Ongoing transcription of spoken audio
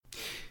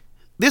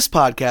This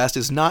podcast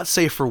is not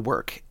safe for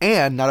work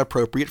and not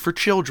appropriate for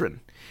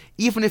children.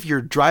 Even if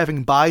you're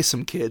driving by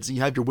some kids and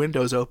you have your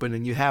windows open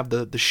and you have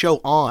the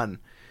show on,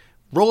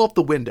 roll up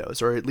the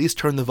windows or at least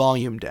turn the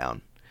volume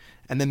down.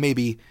 And then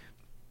maybe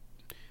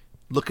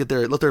look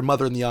their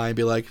mother in the eye and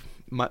be like,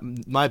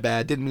 my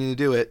bad, didn't mean to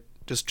do it.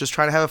 Just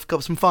trying to have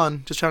some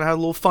fun. Just trying to have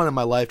a little fun in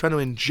my life. Trying to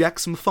inject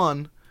some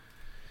fun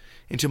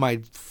into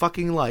my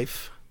fucking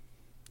life.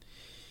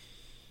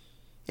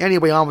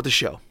 Anyway, on with the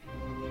show.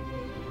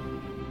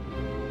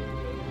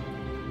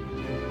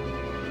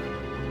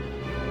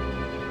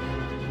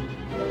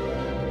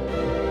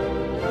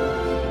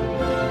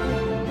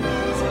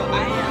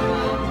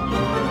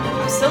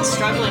 Still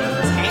struggling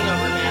with this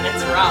hangover, man.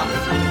 It's rough.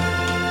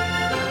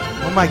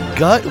 Oh my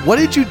god, what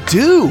did you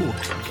do?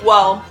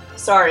 Well,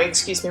 sorry,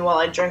 excuse me while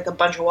I drink a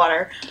bunch of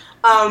water.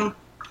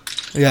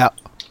 Yeah.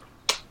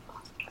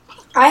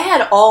 I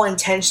had all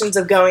intentions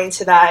of going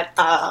to that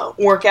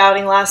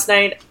workouting last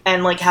night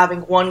and like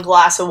having one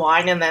glass of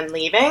wine and then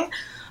leaving.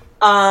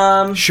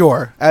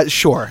 Sure,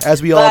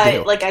 as we all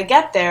do. Like I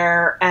get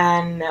there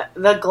and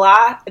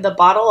the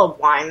bottle of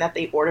wine that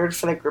they ordered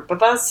for the group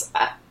of us.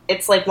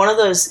 It's like one of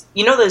those,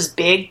 you know, those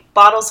big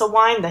bottles of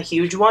wine, the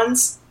huge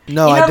ones?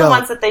 No, I don't. You know the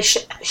ones that they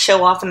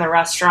show off in the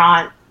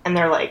restaurant, and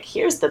they're like,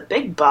 here's the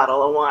big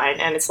bottle of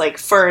wine, and it's like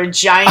for a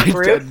giant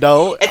group.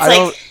 No,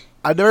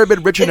 I've never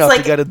been rich enough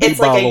to get a big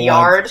bottle of wine. It's like a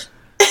yard.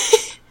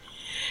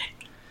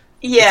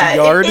 Yeah, it's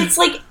a yard? It's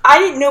like, I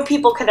didn't know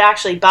people could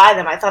actually buy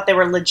them. I thought they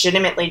were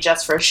legitimately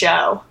just for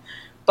show.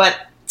 But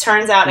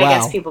turns out, I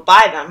guess people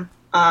buy them.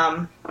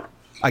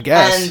 I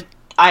guess. And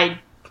I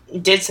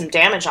did some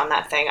damage on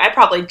that thing. I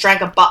probably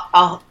drank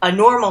a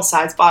normal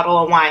size bottle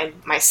of wine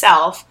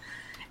myself,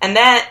 and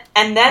then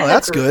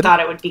the group thought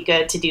it would be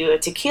good to do a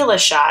tequila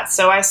shot.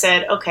 So I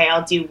said, okay,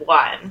 I'll do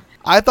one.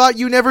 I thought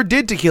you never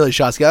did tequila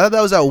shots. I thought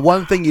that was that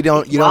one thing you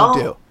don't do.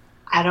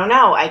 I don't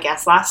know. I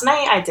guess last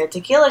night I did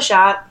tequila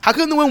shot. How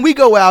come when we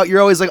go out,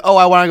 you're always like, oh,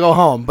 I want to go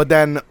home, but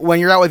then when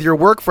you're out with your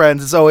work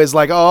friends, it's always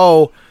like,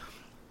 oh,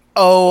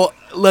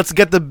 let's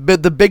get the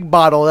big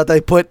bottle that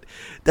they put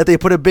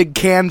a big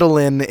candle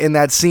in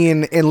that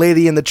scene in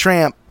Lady and the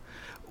Tramp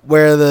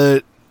where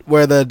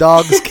the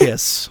dogs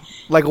kiss.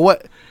 Like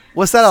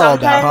what's that all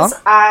about, huh?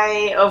 Sometimes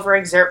I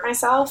overexert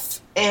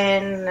myself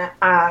in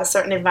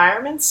certain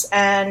environments,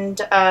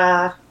 and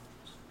I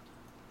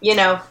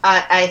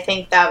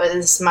think that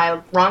was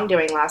my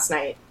wrongdoing last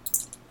night.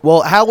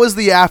 Well, how was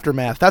the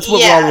aftermath? That's what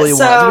we all really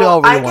want. We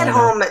all really want to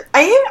know.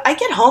 I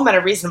get home at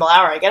a reasonable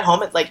hour. I get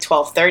home at like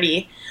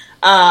 12:30.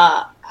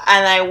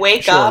 And I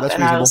wake up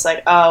and I was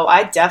like, oh,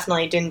 I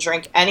definitely didn't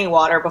drink any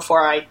water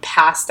before I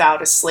passed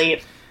out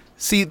asleep.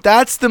 See,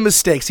 that's the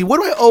mistake. See, what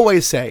do I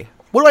always say?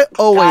 You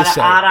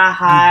gotta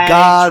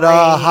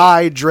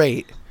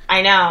hydrate.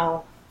 I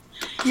know.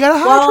 You gotta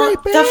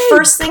hydrate, babe. The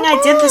first thing I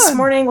did this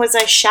morning was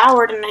I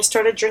showered and I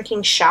started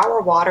drinking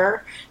shower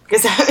water.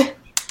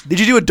 Did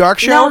you do a dark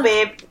shower? No,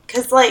 babe,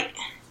 because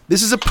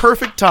This is a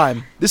perfect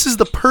time. This is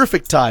the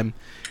perfect time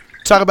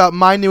to talk about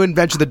my new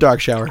invention, the dark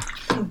shower.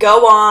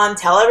 Go on,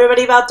 tell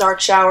everybody about dark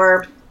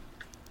shower.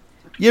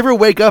 You ever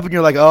wake up and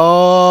you're like,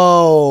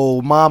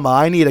 oh, mama,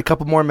 I need a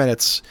couple more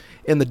minutes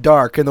in the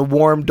dark, in the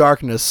warm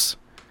darkness.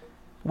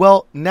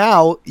 Well,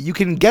 now you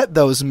can get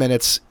those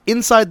minutes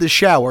inside the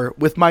shower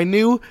with my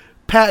new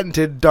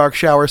patented dark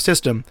shower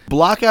system.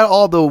 Block out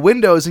all the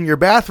windows in your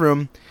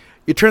bathroom,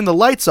 you turn the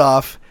lights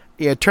off,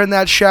 you turn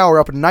that shower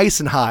up nice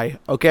and high,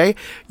 okay?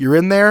 You're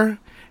in there,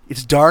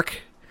 it's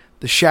dark,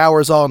 the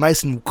shower's all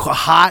nice and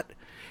hot.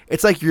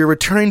 It's like you're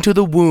returning to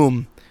the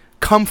womb,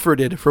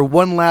 comforted for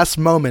one last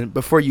moment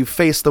before you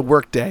face the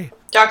workday.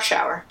 Dark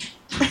shower.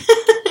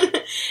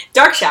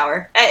 Dark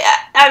shower.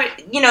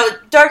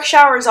 Dark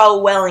shower is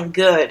all well and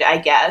good, I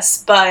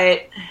guess,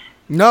 but...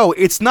 No,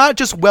 it's not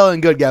just well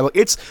and good, Gabbo.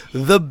 It's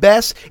the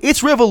best.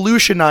 It's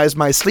revolutionized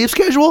my sleep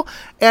schedule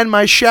and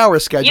my shower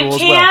schedule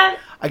as well.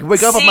 I can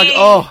wake up, I'm like,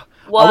 oh...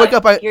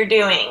 You're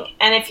doing.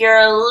 And if you're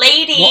a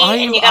lady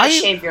and you gotta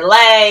shave your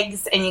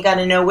legs and you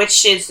gotta know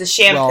which is the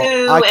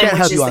shampoo and which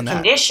is the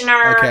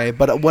conditioner. Okay,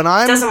 but it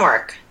doesn't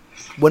work.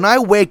 When I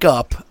wake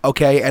up,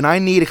 okay, and I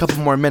need a couple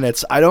more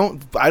minutes, I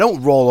don't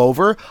roll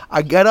over.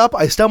 I get up,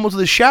 I stumble to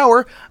the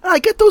shower, and I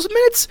get those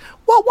minutes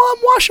while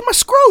I'm washing my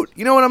scrot.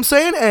 You know what I'm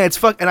saying? And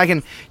it's and I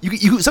can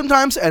you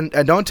sometimes and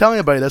don't tell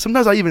anybody that.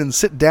 Sometimes I even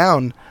sit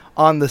down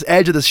on the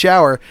edge of the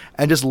shower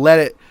and just let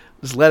it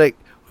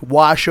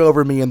wash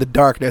over me in the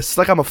darkness. It's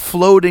like I'm a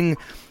floating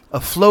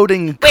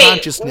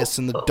consciousness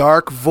in the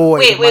dark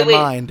void of my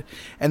mind,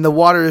 and the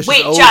water is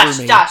just over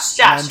me. Josh,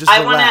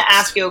 I want to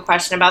ask you a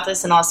question about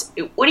this, and also,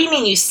 what do you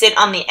mean you sit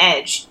on the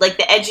edge? Like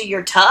the edge of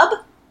your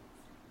tub?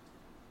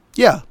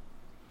 Yeah.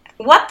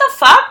 What the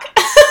fuck?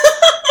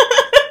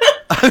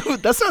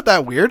 That's not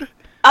that weird.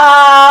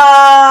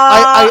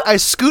 I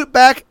scoot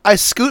back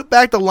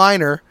the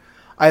liner.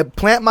 I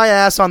plant my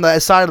ass on the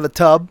side of the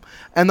tub,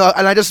 and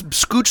I just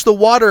scooch the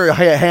water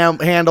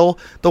handle,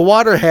 the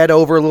water head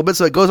over a little bit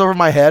so it goes over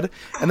my head,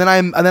 and then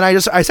I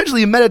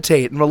essentially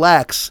meditate and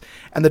relax,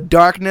 and the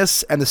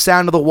darkness and the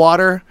sound of the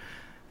water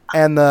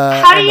and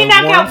the how do you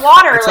not warmth, get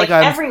water like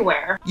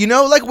everywhere? You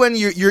know, like when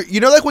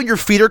like when your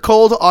feet are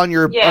cold on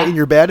your in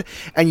your bed,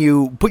 and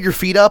you put your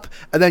feet up,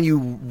 and then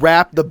you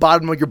wrap the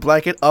bottom of your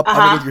blanket up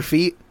underneath your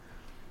feet.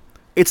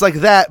 It's like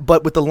that,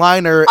 but with the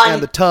liner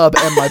and the tub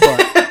and my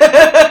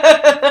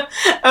butt.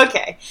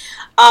 Okay.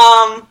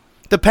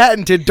 The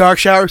patented dark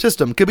shower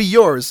system could be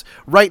yours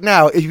right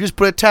now if you just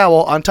put a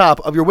towel on top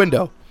of your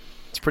window.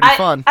 It's pretty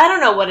fun. I don't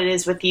know what it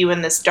is with you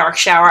in this dark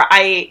shower.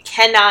 I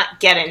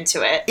cannot get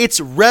into it. It's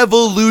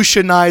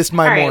revolutionized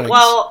my mornings.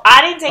 Well,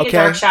 I didn't take a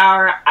dark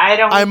shower.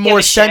 I'm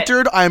more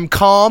centered. I'm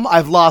calm.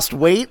 I've lost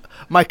weight.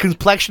 My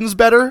complexion's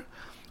better.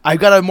 I've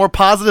got a more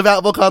positive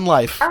outlook on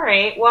life. All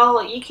right.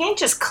 Well, you can't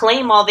just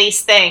claim all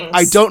these things.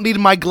 I don't need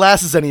my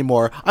glasses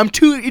anymore. I'm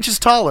 2 inches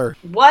taller.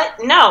 What?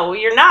 No,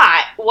 you're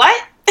not.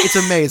 What? It's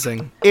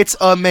amazing. It's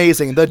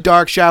amazing. The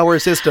dark shower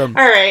system.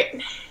 All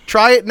right.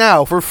 Try it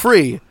now for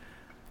free.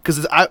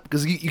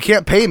 Because you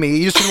can't pay me.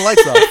 You just turn the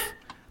lights off.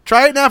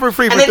 Try it now for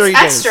free for 30 days.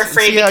 Extra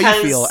free see how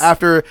you feel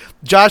after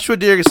Joshua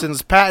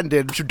Dirksen's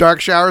patented dark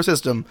shower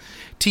system.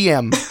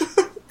 TM.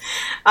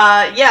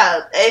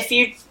 Yeah, if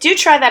you do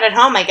try that at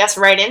home, I guess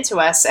write into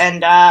us,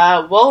 and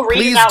we'll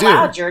read it out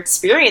loud, your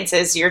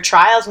experiences, your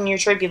trials, and your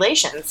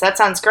tribulations. That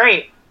sounds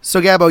great. So,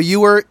 Gabbo,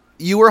 you were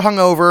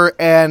hungover,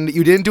 and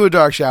you didn't do a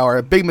dark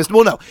shower. Big mistake.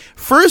 Well, no.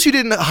 First, you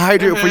didn't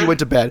hydrate before you went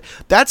to bed.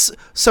 That's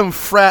some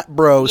frat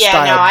bro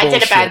style bullshit. I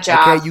did a bad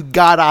job. Okay, you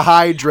gotta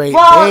hydrate.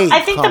 Well, babe,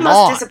 I think the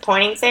most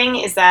disappointing thing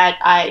is that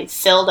I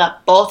filled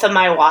up both of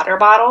my water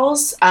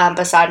bottles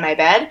beside my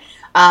bed.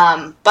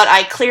 But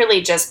I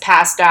clearly just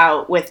passed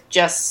out with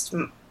just,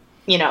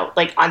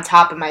 like on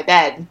top of my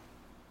bed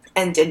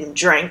and didn't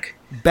drink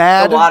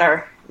the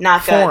water.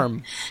 Not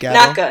good.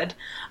 Not good.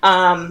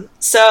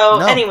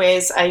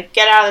 Anyways, I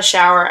get out of the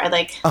shower.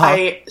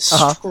 I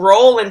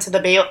stroll into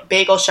the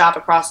bagel shop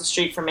across the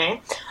street from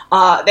me.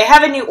 They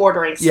have a new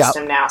ordering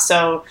system now.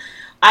 So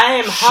I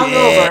am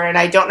hungover and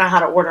I don't know how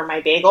to order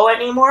my bagel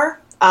anymore.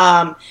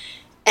 And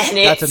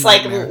it's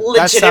like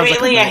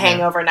legitimately a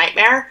hangover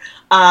nightmare.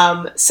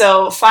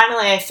 So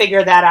finally I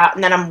figured that out,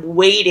 and then I'm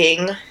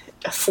waiting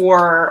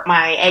for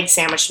my egg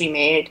sandwich to be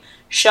made.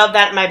 Shove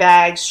that in my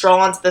bag, stroll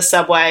onto the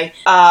subway.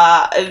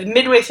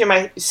 Midway through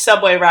my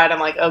subway ride, I'm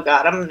like, oh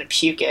god, I'm gonna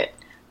puke it.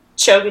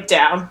 Choke it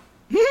down.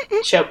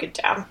 Choke it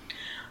down.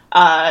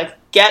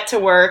 Get to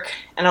work,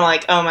 and I'm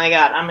like, oh my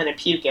god, I'm gonna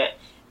puke it.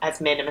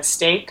 I've made a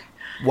mistake.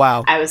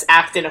 Wow. I was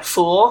acting a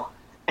fool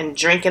and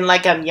drinking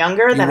like I'm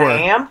younger than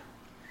I am.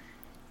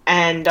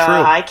 And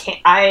I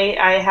can't.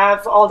 I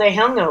have all day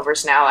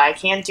hangovers now. I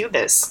can't do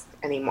this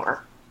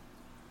anymore.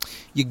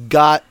 You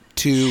got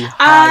to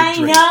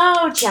hydrate.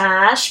 I know,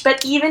 Josh.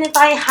 But even if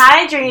I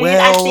hydrated,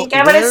 I think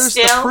I would have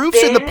still the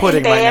proof's in the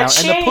pudding right now,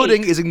 and the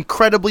pudding is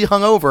incredibly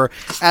hungover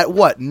at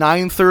what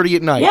 9:30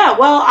 at night. Yeah.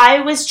 Well,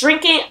 I was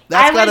drinking.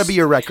 That's got to be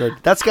a record.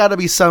 That's got to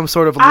be some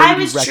sort of lady record. I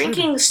was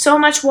drinking so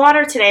much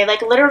water today.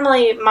 Like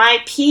literally, my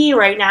pee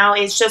right now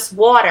is just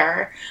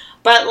water.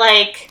 But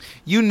like,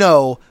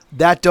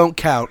 that don't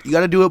count. You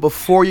got to do it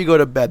before you go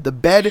to bed. The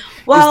bed is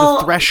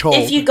the threshold.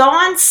 If you go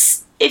on,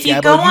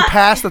 you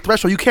pass the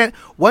threshold. You can't.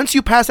 Once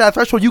you pass that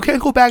threshold, you can't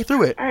go back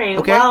through it. All right.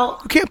 Okay. Well,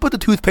 you can't put the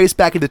toothpaste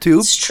back in the tube.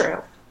 It's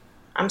true.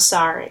 I'm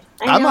sorry.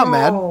 I'm not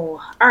mad. All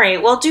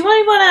right. Well, do you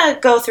want to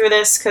go through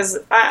this? Because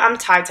I'm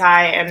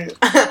tie, and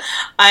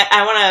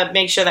I want to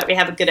make sure that we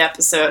have a good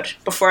episode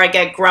before I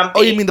get grumpy.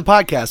 Oh, you mean the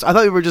podcast? I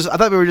thought we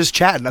were just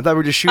chatting. I thought we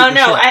were just shooting. Oh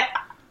no, shit.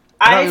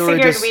 I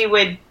figured we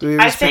would.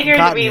 I figured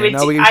we would.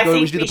 I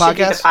think we should do the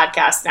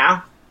podcast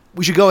now.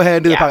 We should go ahead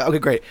and do the podcast. Okay,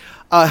 great.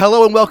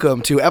 Hello and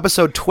welcome to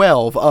episode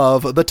 12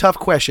 of The Tough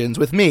Questions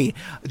with me,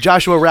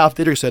 Joshua Ralph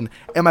Didderson,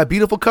 and my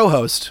beautiful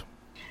co-host,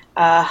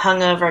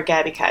 hungover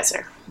Gabby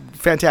Kaiser.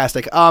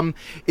 Fantastic.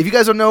 If you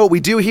guys don't know what we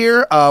do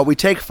here, we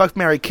take Fuck,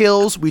 Marry,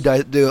 Kills, we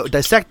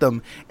dissect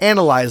them,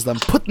 analyze them,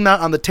 put them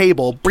out on the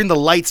table, bring the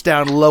lights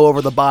down low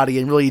over the body,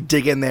 and really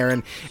dig in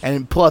there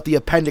and pull out the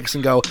appendix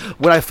and go,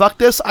 would I fuck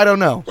this? I don't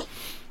know.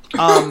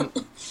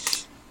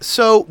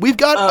 So we've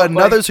got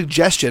another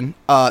suggestion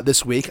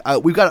this week.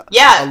 We've got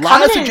a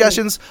lot of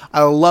suggestions.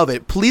 I love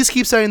it. Please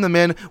keep sending them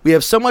in. We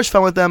have so much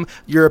fun with them.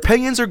 Your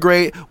opinions are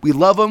great. We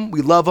love them.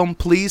 We love them.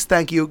 Please,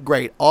 thank you.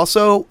 Great.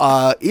 Also,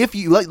 if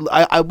you like,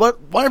 I want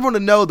everyone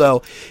to know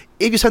though,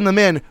 if you send them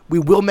in, we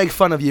will make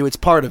fun of you. It's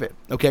part of it.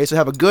 Okay, so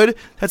have a good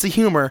sense of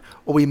humor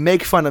while we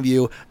make fun of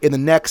you in the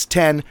next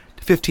 10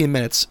 to 15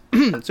 minutes.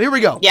 So here we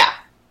go. Yeah.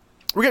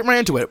 We're getting right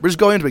into it. We're just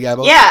going into it,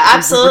 Gabbo. Yeah,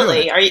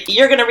 absolutely.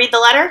 You're going to read the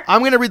letter?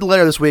 I'm going to read the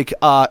letter this week.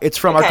 It's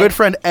from our good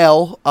friend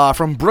Elle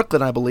from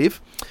Brooklyn, I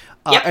believe.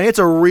 Yep. And it's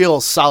a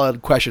real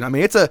solid question. I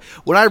mean,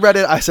 when I read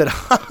it, I said,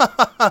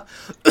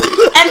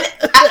 And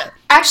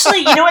actually,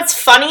 you know what's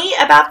funny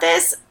about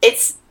this?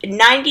 It's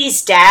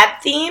 90s dad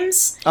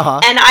themes.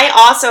 And I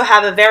also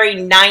have a very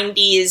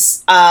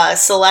 90s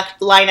select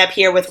lineup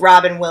here with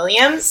Robin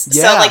Williams.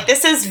 Yeah. So, like,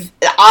 this is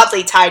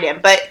oddly tied in.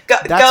 But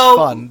That's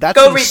fun.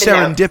 That's some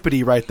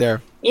serendipity right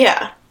there.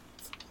 Yeah.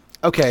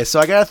 Okay, so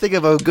I gotta think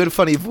of a good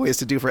funny voice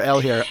to do for Elle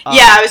here.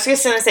 I was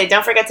just gonna say,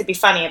 don't forget to be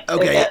funny.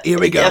 Okay, here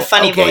we go. A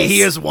funny voice.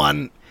 Here's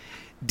one.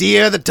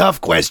 Dear the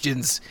Tough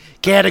Questions.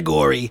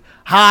 Category,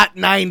 Hot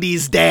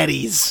 90s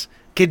Daddies.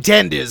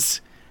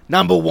 Contenders.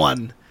 Number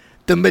 1,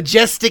 the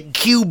majestic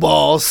cue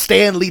ball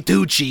Stanley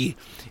Tucci.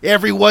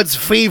 Everyone's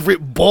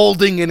favorite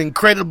balding and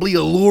incredibly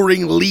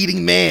alluring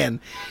leading man.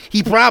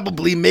 He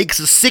probably makes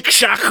a sick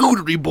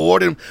charcuterie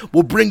board and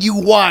will bring you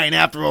wine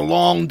after a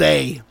long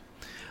day.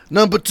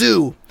 Number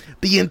 2,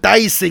 the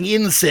enticing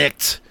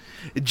insect.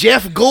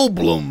 Jeff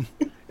Goldblum,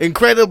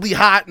 incredibly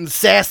hot and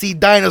sassy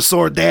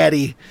dinosaur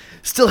daddy.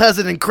 Still has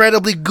an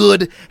incredibly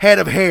good head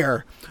of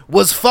hair.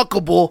 Was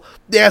fuckable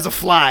as a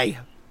fly.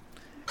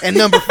 And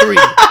number 3,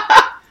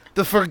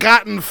 the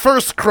forgotten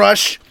first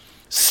crush,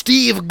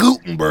 Steve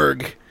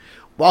Guttenberg.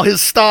 While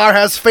his star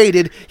has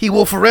faded, he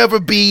will forever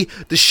be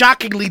the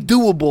shockingly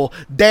doable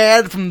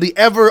dad from the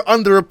ever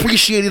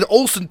underappreciated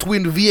Olsen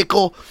twin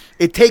vehicle,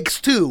 It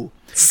Takes Two.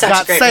 Such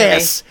Got a great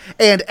sass movie.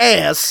 and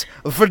ass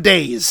for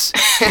days.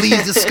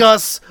 Please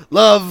discuss.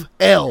 Love,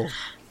 L.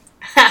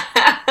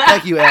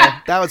 Thank you,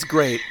 L. That was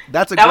great.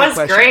 That's a good question.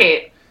 That was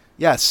great.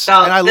 Yes,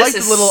 So and I like the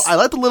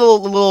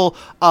little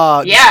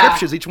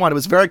descriptions. Each one, it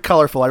was very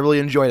colorful. I really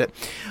enjoyed it.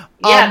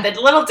 Yeah, the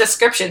little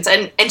descriptions,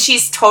 and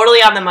she's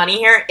totally on the money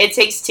here. It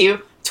Takes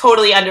Two,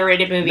 totally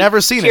underrated movie.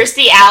 Never seen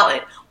Kirstie Alley.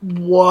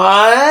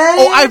 What?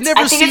 Oh, I've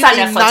never seen it's on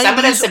a Netflix. I'm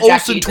gonna 90s subject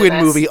Olsen you to twin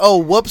this. movie. Oh,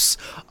 whoops.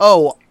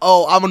 Oh,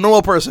 I'm a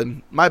normal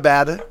person. My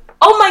bad.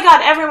 Oh my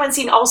god, everyone's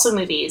seen Olsen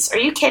movies. Are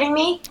you kidding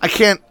me? I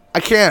can't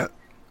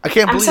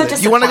believe so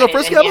it. You want to go disappointed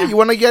first, in Gabby? you. You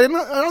want to get in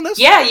on this?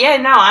 Yeah,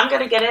 no, I'm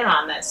gonna get in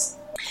on this.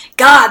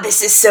 God,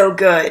 this is so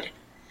good.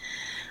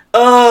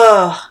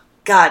 Oh,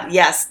 God,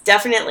 yes,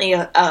 definitely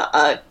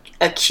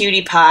a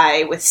cutie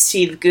pie with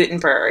Steve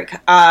Guttenberg.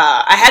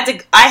 I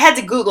had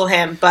to Google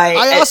him, but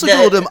I also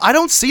Googled him. I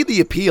don't see the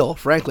appeal,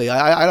 frankly.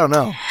 I don't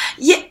know.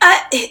 Yeah,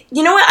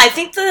 you know what? I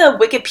think the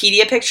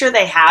Wikipedia picture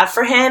they have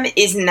for him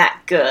isn't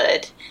that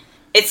good.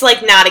 It's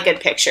like not a good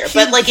picture.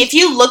 But like if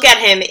you look at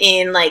him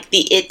in like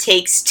the It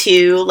Takes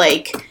Two,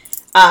 like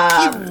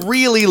he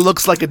really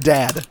looks like a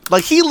dad.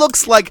 Like he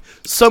looks like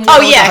someone.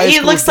 Oh yeah,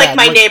 he looks like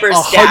my neighbor's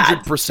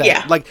dad. 100%.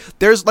 Yeah. Like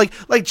there's like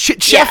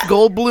Chef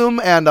Goldblum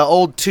and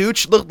old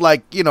Tooch look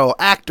like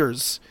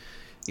actors.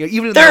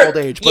 Even in their old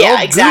age. But yeah,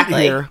 old exactly.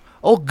 Goody here,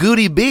 old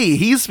Goody B.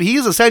 He's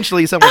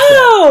essentially someone's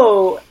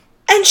dad.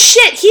 And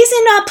shit, he's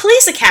in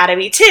Police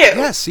Academy too.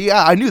 Yes,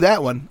 yeah, I knew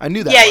that one.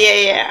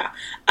 Yeah.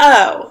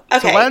 Oh,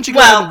 okay. So why don't you go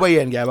ahead and weigh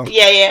in, Gabbo?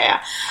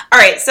 Yeah. All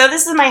right, so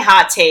this is my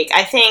hot take.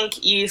 I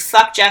think you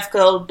fuck Jeff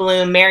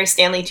Goldblum, marry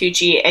Stanley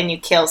Tucci, and you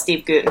kill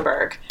Steve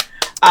Guttenberg.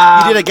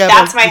 You did it,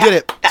 Gabbo. You did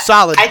it.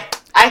 Solid.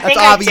 I think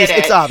obvious. I did it.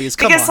 It's obvious.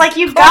 Come because, on. like,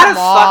 you've got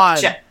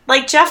to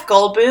fuck Jeff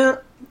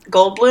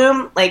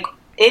Goldblum, like,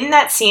 in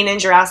that scene in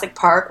Jurassic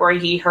Park where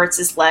he hurts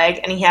his leg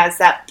and he has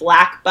that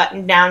black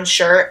button-down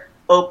shirt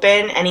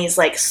open and he's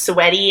like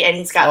sweaty and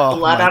he's got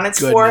blood on his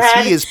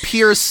forehead. He is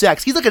pure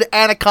sex. He's like an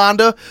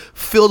anaconda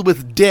filled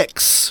with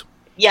dicks.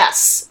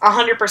 Yes,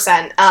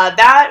 100%.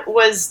 That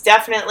was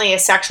definitely a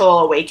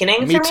sexual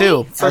awakening for me. Me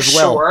too, for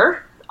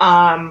sure.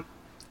 Yeah,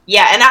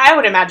 and I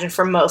would imagine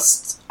for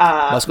most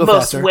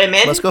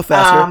women. Let's go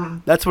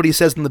faster. That's what he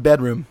says in the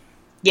bedroom.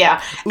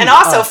 Yeah, and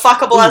also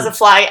fuckable as a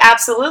fly,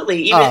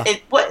 absolutely. Even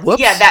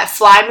yeah, that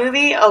Fly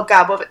movie. Oh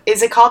God, what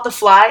is it called? The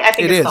Fly? I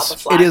think it's called The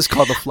Fly. It is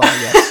called The Fly.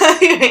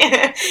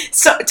 Yes.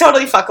 So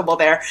totally fuckable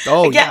there.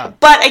 Oh yeah.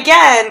 But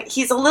again,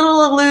 he's a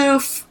little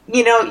aloof.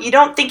 You know, you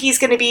don't think he's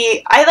going to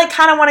be... I, like,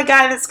 kind of want a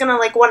guy that's going to,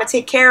 like, want to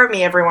take care of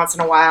me every once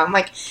in a while. I'm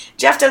like,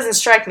 Jeff doesn't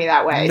strike me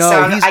that way, so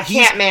I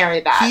can't marry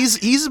that.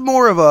 He's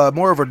more of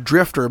a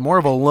drifter, more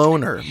of a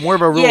loner, more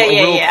of a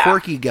real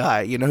quirky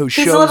guy, who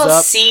shows up. He's a little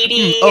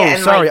seedy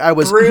and, I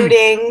was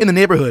brooding. In the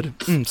neighborhood.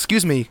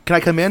 Excuse me, can I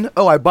come in?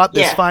 Oh, I bought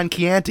this fine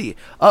Chianti.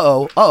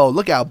 Uh-oh,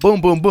 look out.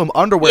 Boom, boom, boom.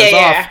 Underwear's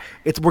off.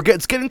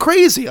 It's getting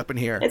crazy up in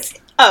here.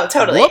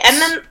 Totally. Whoops.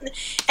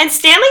 And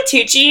Stanley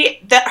Tucci,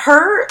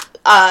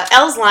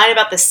 Elle's line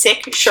about the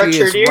sick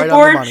charcuterie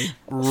board.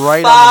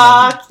 Right Fuck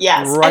on the money.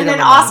 Yes. Right and then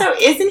the also,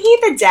 isn't he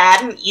the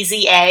dad in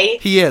Easy A?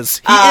 He is.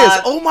 He is.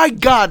 Oh my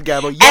God,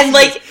 Gabbo. Yes, and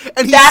like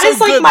that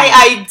is like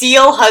my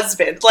ideal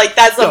husband. Like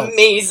that's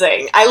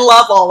amazing. I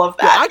love all of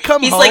that. Yeah, I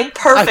come He's home. Like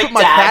perfect I put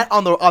my dad.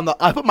 hat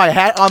I put my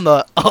hat on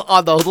the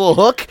little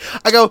hook.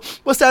 I go,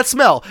 what's that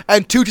smell?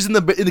 And Tooch is in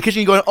the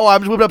kitchen going, oh,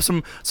 I'm just whipping up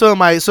some of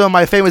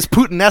my famous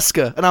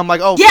Puttanesca. And I'm like,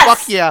 oh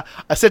fuck yeah.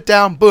 I sit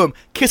down, boom,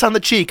 kiss on the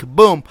cheek,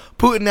 boom,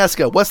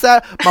 Puttanesca. What's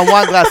that? My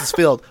wine glass is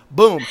filled.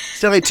 Boom.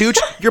 Stanley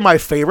Tucci, you're my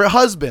favorite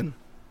husband.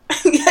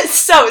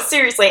 So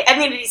seriously, I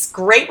mean, he's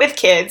great with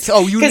kids.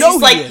 Oh, he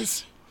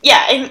is.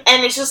 Yeah,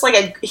 and it's just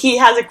like he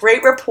has a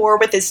great rapport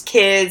with his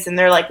kids, and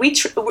they're like,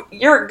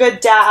 you're a good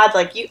dad.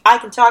 Like I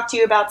can talk to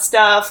you about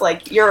stuff.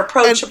 Like you're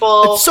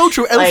approachable. And it's so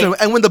true. And listen,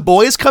 and when the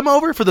boys come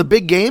over for the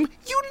big game,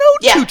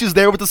 Tooch is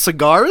there with the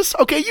cigars.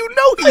 Okay,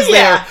 he's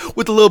there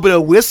with a little bit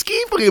of whiskey,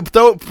 pouring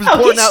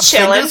out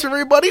fingers for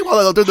everybody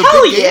while they're doing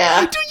the big game.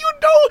 Yeah. Do you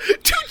no,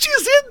 Tooch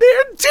is in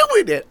there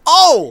doing it.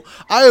 Oh,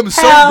 I am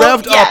so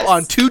revved up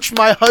on Tooch,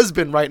 my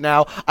husband, right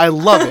now. I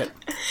love it.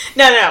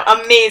 No,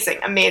 amazing.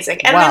 And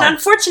then,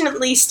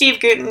 unfortunately, Steve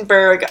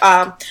Guttenberg,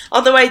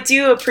 although I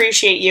do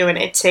appreciate you and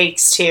It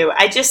Takes Two,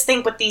 I just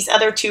think with these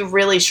other two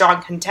really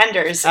strong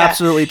contenders...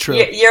 Absolutely true.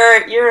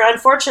 You're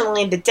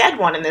unfortunately the dead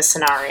one in this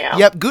scenario.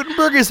 Yep,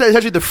 Guttenberg is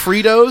actually the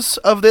Fritos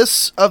of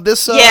this of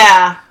this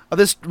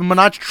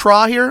Menage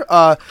Trois here.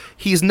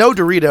 He's no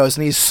Doritos,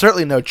 and he's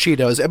certainly no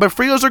Cheetos, but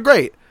Fritos are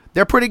great.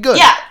 They're pretty good.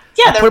 Yeah,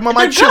 I put them on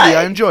my chili. Good.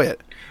 I enjoy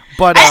it.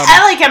 But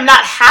I'm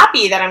not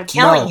happy that I'm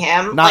killing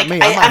him. Not me.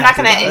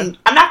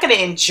 I'm not gonna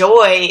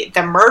enjoy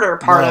the murder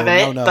part of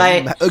it. No.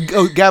 But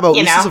Gabbo,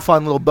 this is a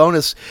fun little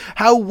bonus.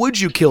 How would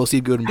you kill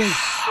Steve Guttenberg?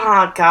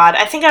 Oh God,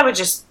 I think I would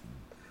just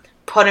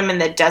put him in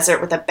the desert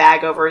with a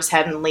bag over his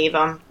head and leave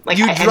him. Like,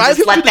 you drive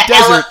him to the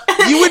desert.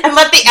 And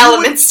let the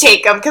elements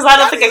take him, because I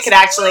don't think I could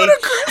actually.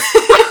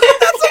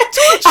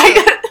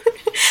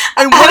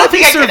 And what if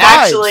he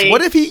survives?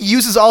 What if he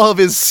uses all of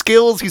his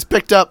skills he's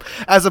picked up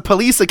as a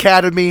police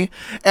academy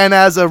and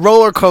as a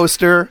roller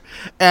coaster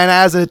and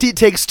as a It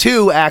Takes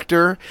Two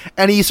actor,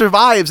 and he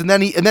survives, and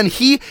then he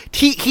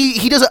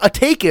does a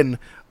Taken,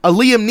 a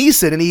Liam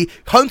Neeson, and he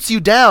hunts you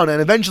down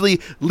and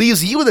eventually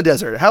leaves you in the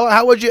desert?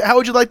 How would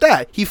you like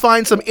that? He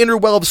finds some inner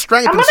well of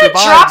strength and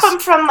survives. I'm gonna drop him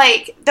from,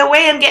 like, the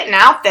way I'm getting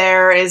out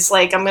there is,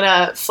 like, I'm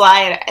gonna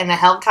fly in a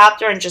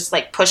helicopter and just,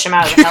 like, push him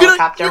out of the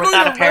helicopter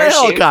without a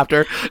parachute.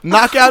 Helicopter,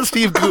 knock out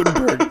Steve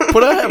Guttenberg,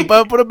 put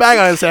a bag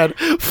on his head,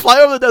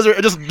 fly over the desert,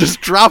 and just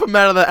drop him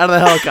out of the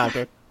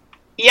helicopter.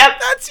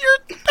 Yep. That's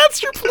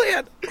your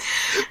plan.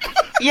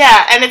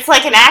 Yeah, and it's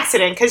like an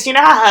accident, because you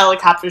know how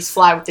helicopters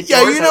fly with the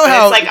doors open. You know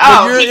how it's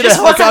like, he just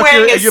wasn't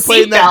wearing his you're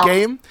playing that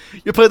game.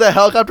 You play that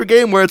helicopter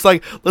game where it's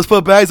like, let's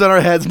put bags on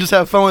our heads and just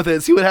have fun with it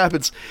and see what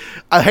happens.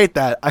 I hate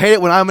that. I hate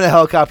it when I'm in a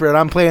helicopter and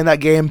I'm playing that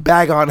game,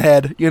 bag on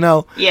head, you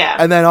know? Yeah.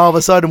 And then all of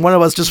a sudden one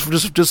of us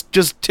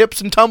just tips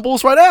and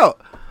tumbles right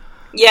out.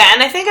 Yeah,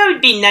 and I think I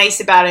would be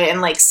nice about it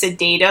and, like,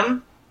 sedate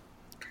him.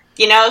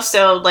 You know,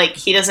 so, like,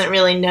 he doesn't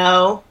really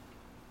know.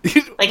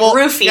 Like,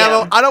 roofie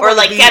him. I don't or,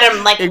 like, get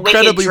him, like,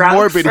 incredibly wicked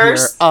drunk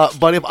first. Here.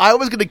 But if I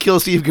was going to kill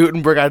Steve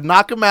Guttenberg, I'd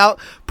knock him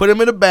out, put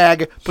him in a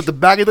bag, put the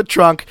bag in the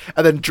trunk,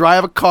 and then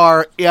drive a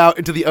car out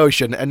into the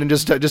ocean, and then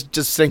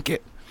just sink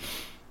it.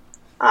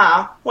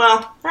 Oh,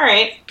 well, all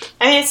right.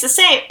 I mean, it's the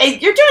same.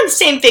 You're doing the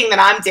same thing that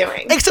I'm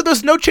doing. Except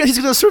there's no chance he's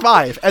going to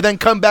survive, and then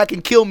come back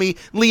and kill me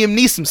Liam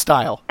Neeson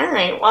style. All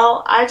right,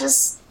 well, I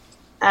guess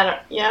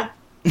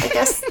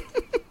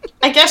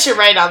you're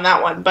right on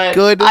that one, but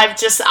good.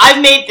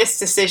 I've made this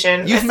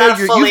decision. You've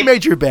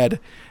made your bed.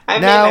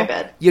 I've made my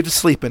bed. You have to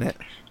sleep in it.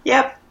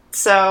 Yep.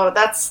 So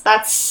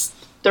that's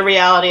the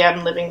reality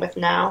I'm living with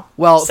now.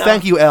 Well,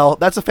 thank you, Elle.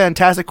 That's a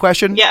fantastic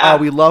question. Yeah.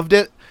 We loved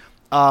it.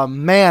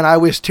 Man, I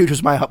wish Tooch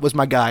was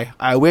my guy.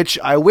 I wish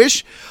I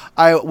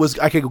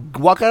could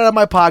walk out of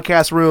my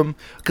podcast room,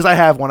 because I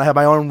have one. I have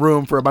my own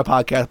room for my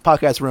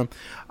podcast room.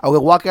 I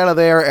would walk out of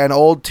there, and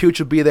old Tooch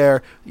would be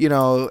there, you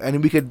know,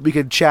 and we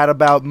could chat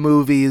about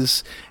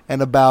movies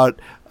and about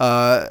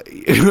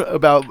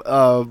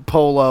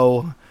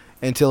polo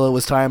until it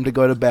was time to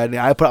go to bed. And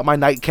I put my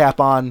nightcap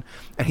on,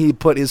 and he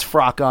put his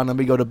frock on, and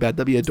we go to bed.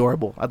 That'd be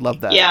adorable. I'd love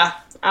that. Yeah.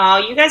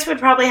 You guys would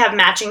probably have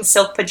matching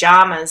silk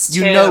pajamas,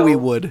 too. You know we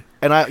would.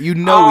 And we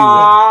would.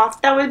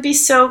 That would be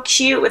so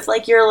cute with,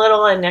 like, your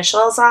little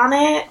initials on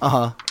it.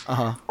 Aw,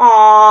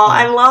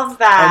 I love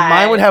that. And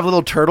mine would have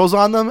little turtles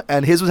on them,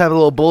 and his would have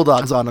little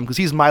bulldogs on them, because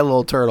he's my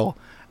little turtle,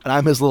 and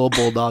I'm his little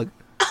bulldog.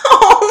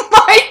 Oh,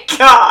 my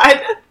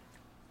God.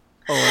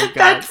 Oh, my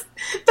God.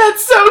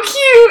 That's so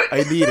cute.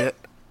 I need it.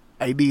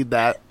 I need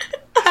that.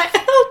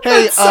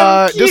 Hey,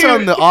 so just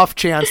on the off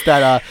chance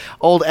that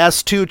old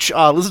S. Tooch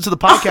listens to the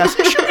podcast,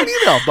 shoot me an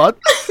email, bud.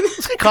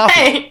 Let's get coffee.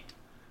 Hey.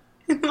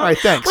 All right,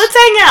 thanks. Let's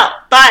hang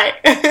out. Bye.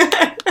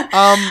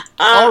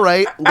 All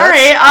right. All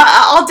right.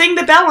 I'll ding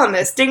the bell on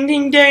this. Ding,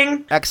 ding,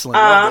 ding. Excellent.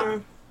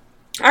 All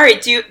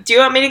right. Do you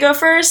want me to go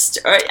first?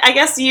 Or I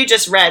guess you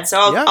just read, so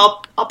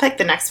I'll pick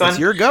the next one. It's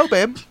your go,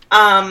 babe.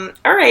 All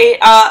right.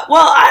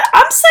 Well,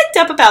 I'm psyched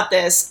up about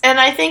this, and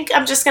I think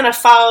I'm just gonna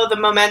follow the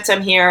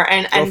momentum here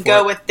and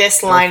go with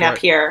this lineup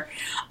here.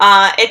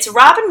 It's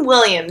Robin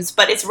Williams,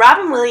 but it's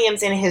Robin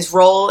Williams in his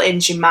role in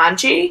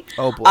Jumanji.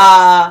 Oh boy.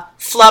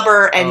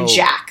 Flubber and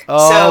Jack.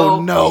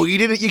 Oh no, you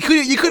didn't.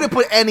 You couldn't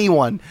put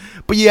anyone,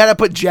 but you had to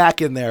put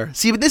Jack in there.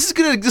 See, but this is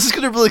gonna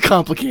really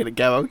complicate it,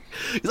 Gavin.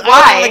 Why?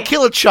 I don't want to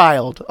kill a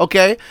child.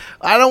 Okay,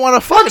 I don't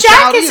want to fuck a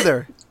child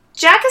either.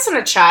 Jack isn't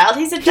a child.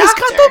 He's a doctor. He's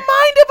got the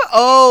mind of.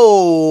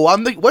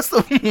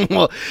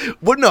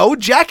 Well, no.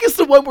 Jack is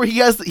the one where he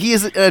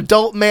is an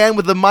adult man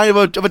with the mind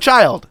of a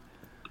child.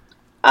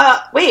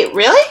 Wait,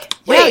 really?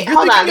 Wait,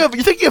 hold on. You're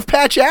thinking of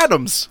Patch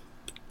Adams.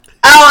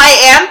 Oh,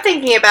 I am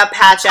thinking about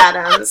Patch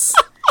Adams.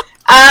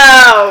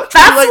 Oh,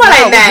 that's what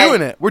I meant. We're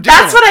doing it. We're doing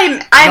that's it.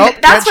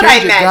 That's what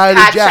I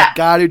meant.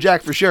 Gotta do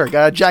Jack for sure.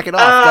 Gotta jack it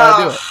off.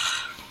 Gotta do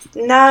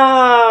it.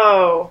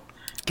 No.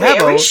 Gabbo,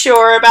 wait, are we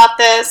sure about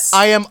this?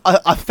 I am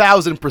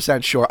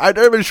 1,000% sure. I've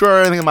never been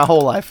sure of anything in my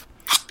whole life.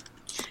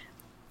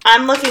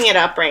 I'm looking it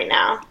up right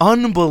now.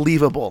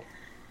 Unbelievable.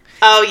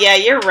 Oh yeah,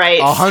 you're right.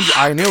 100.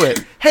 I knew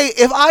it. Hey,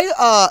 if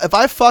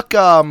I fuck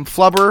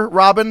Flubber,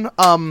 Robin,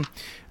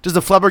 does the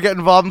Flubber get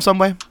involved in some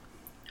way?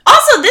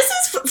 Also, this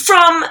is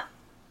from.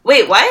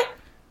 Wait, what?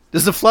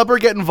 Does the Flubber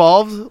get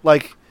involved?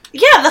 Like.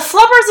 Yeah, the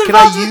Flubber's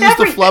involved with everything. Can I use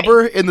the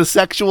Flubber in the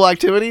sexual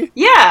activity?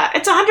 Yeah,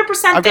 it's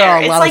 100%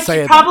 there. It's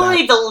like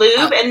probably the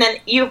lube, and then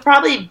you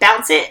probably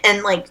bounce it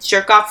and like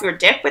jerk off your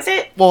dick with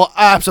it. Well,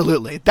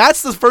 absolutely.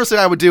 That's the first thing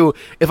I would do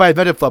if I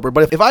invented Flubber.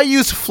 But if I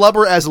used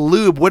Flubber as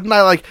lube, wouldn't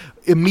I like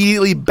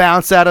immediately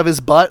bounce out of his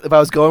butt if I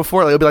was going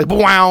for it? Like, it'd be like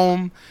boom,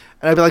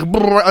 and I'd be like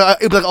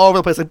it'd be like all over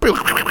the place, like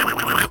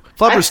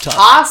Flubber's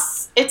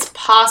tough. It's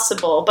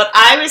possible, but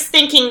I was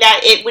thinking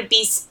that it would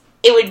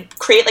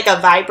create like a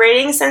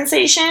vibrating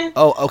sensation.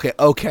 Oh,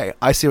 okay.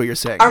 I see what you're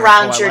saying.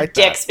 Around your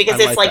dicks, because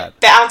it's like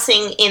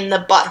bouncing in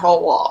the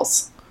butthole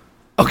walls.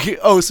 Okay.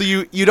 Oh, so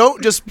you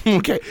don't just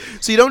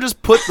So you don't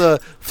just put the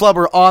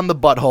Flubber on the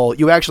butthole.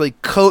 You actually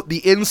coat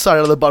the inside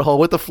of the butthole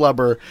with the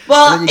Flubber.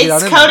 Well,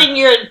 it's coating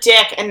your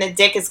dick, and the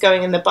dick is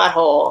going in the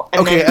butthole.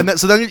 And okay, let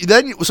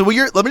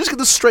me just get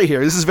this straight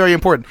here. This is very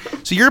important.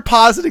 So you're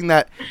positing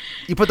that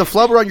you put the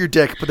Flubber on your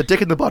dick, put the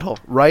dick in the butthole,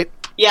 right?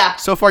 Yeah.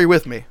 So far, you're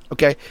with me,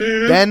 okay?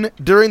 Mm-hmm. Then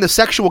during the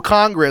sexual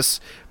congress,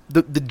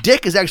 the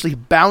dick is actually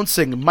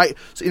bouncing in small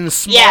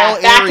areas.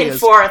 Yeah, back and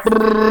forth.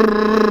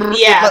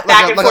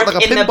 Back and forth like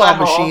a pinball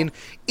machine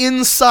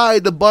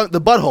inside the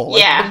butthole.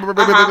 Yeah.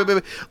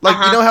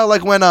 You know how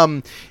like when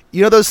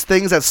you know those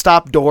things that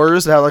stop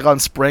doors that are like on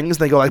springs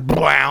and they go like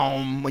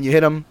boom when you hit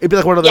them? It'd be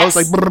like one of those yes,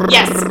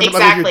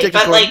 exactly.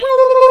 But like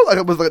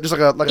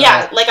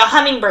like a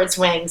hummingbird's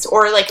wings,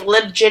 or like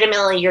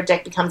legitimately your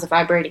dick becomes a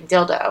vibrating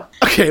dildo.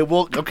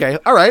 Okay,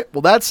 all right.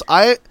 Well, that's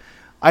I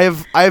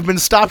have been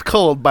stopped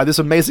cold by this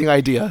amazing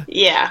idea.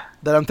 Yeah.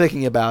 That I'm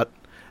thinking about,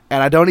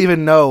 and I don't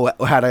even know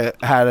how to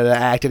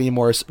act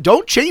anymore. So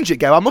don't change it,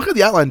 Gab. I'm looking at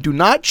the outline. Do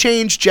not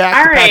change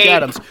Jack to Patch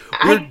Adams.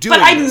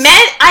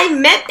 I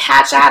meant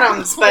Patch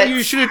Adams, but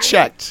you should have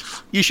checked.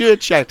 You should have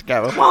checked,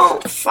 Gab.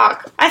 Well,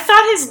 fuck. I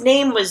thought his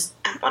name was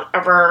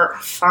whatever.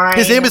 Fine.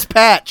 His name is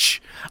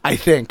Patch, I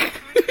think.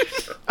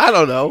 I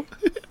don't know.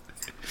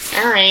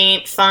 All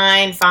right,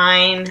 fine.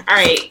 All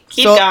right,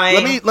 keep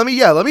going. Let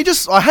me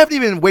just. I haven't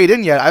even weighed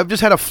in yet. I've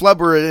just had a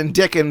Flubber and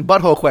dick and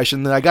butthole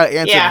question that I got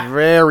answered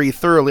very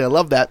thoroughly. I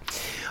love that.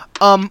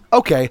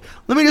 Okay,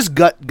 let me just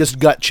gut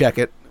check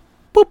it.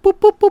 Boop boop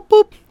boop boop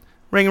boop.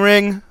 Ring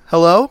ring.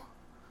 Hello.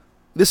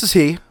 This is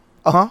he.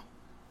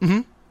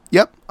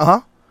 Yep.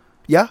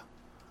 Yeah.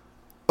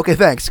 Okay.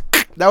 Thanks.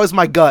 That was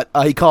my gut.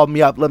 He called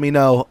me up. Let me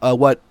know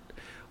what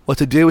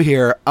to do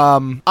here.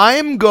 I'm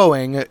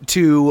going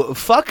to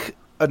fuck.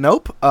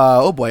 Nope.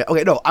 Oh boy.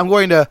 Okay, no. I'm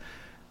going to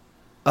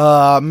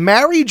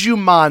marry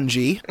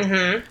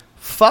Jumanji,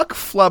 fuck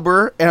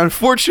Flubber, and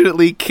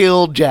unfortunately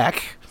kill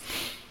Jack.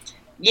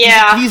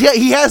 Yeah.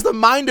 He has the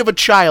mind of a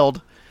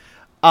child,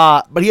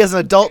 but he has an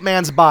adult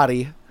man's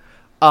body.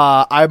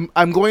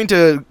 I'm going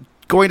to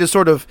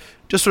sort of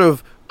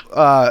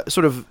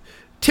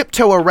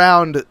tiptoe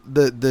around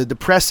the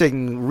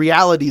depressing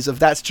realities of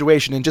that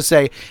situation and just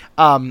say,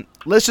 I'm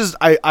just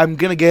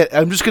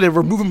gonna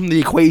remove him from the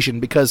equation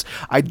because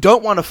I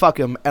don't want to fuck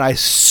him, and I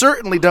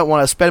certainly don't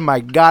want to spend my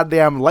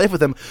goddamn life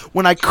with him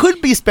when I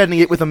could be spending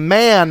it with a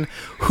man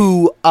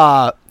who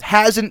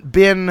hasn't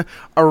been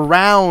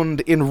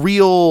around in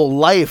real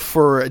life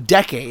for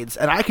decades,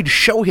 and I could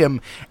show him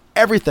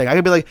everything. I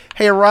could be like,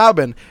 hey,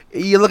 Robin,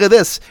 you look at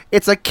this.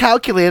 It's a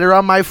calculator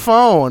on my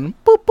phone.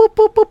 Boop, boop,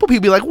 boop, boop, boop.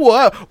 He'd be like,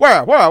 whoa.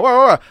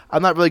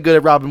 I'm not really good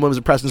at Robin Williams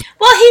impressions.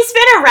 Well, he's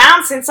been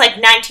around since like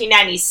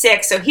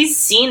 1996, so he's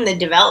seen the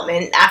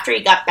development after he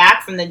got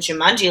back from the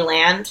Jumanji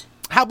land.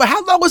 How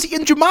long was he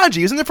in Jumanji?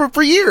 He was in there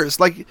for years.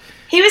 Like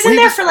he was in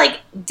there for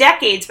like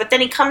decades, but then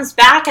he comes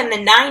back in the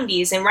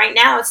 90s, and right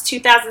now it's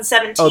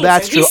 2017. Oh,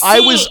 that's true.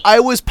 I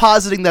was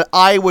positing that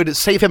I would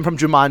save him from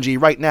Jumanji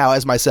right now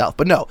as myself,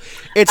 but no.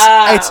 It's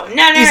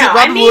no. Is it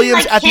Robin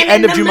Williams like at the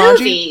end of Jumanji?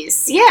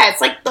 Movies. Yeah, it's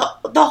like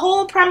the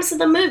whole premise of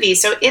the movie.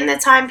 So in the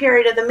time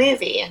period of the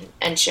movie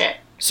and shit.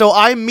 So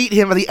I meet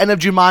him at the end of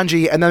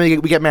Jumanji, and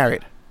then we get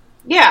married.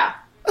 Yeah.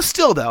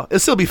 Still though, it'll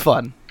still be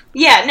fun.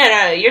 Yeah,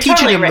 no, you're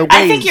totally right.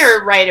 I think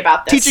you're right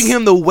about this. Teaching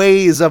him the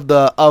ways of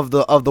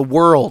the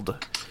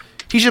world.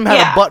 Teaching him how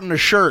to button a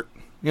shirt,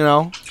 you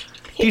know?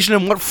 Teaching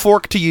him what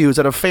fork to use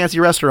at a fancy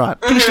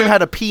restaurant. Mm-hmm. Teaching him how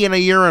to pee in a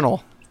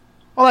urinal.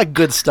 All that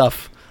good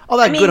stuff. All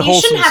that good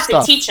wholesome stuff. You shouldn't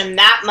have to teach him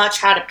that much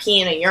how to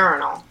pee in a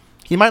urinal.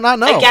 He might not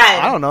know.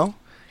 Again. I don't know.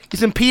 He's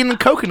been peeing in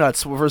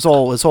coconuts for his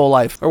whole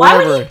life. Or Why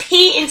whatever. would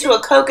he pee into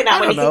a coconut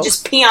when he can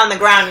just pee on the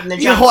ground in the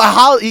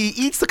jungle? He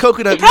eats the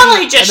coconut he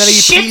probably just and then he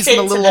pees in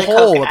the little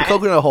hole, the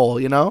coconut hole,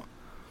 you know?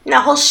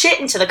 No, he'll shit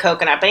into the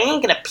coconut, but he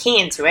ain't gonna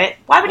pee into it.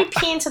 Why would he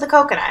pee into the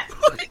coconut?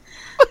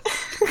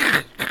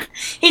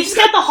 He just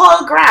got the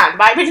whole ground.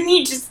 Why wouldn't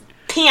he just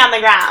pee on the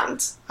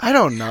ground. I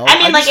don't know. I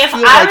mean, if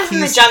I was in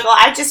the jungle,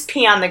 I'd just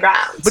pee on the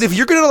ground. But if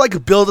you're gonna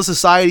build a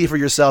society for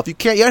yourself, you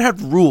gotta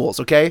have rules,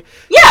 okay?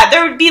 Yeah,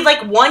 there would be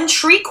one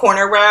tree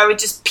corner where I would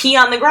just pee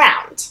on the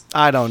ground.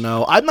 I don't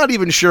know. I'm not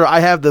even sure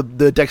I have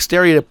the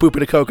dexterity to poop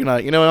in a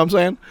coconut. You know what I'm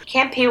saying? You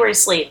can't pee where you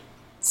sleep.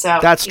 So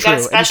that's you true. Got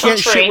a special and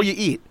you can't shit where you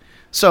eat.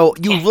 So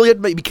you really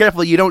have to be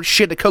careful you don't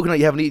shit in a coconut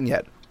you haven't eaten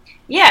yet.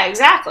 Yeah,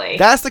 exactly.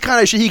 That's the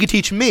kind of shit he could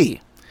teach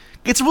me.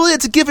 It's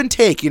a give and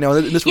take, in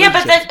this relationship. Yeah,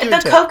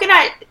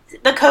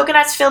 but the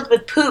coconuts filled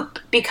with poop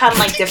become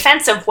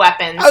defensive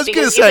weapons. I was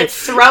going to say,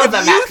 throw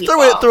them at people.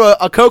 If you throw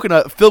a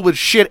coconut filled with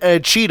shit at a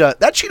cheetah,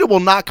 that cheetah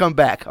will not come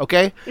back,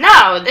 okay?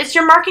 No,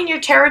 you're marking your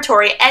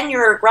territory and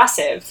you're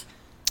aggressive.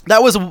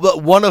 That was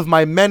one of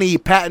my many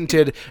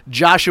patented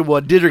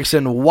Joshua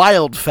Didrikson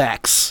wild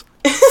facts.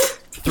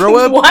 Throw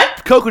a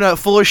coconut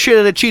full of shit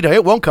at a cheetah,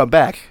 it won't come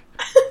back.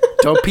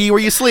 Don't pee where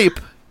you sleep.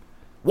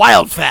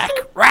 Wild fact.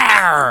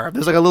 Rawr.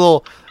 There's a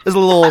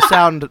little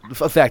sound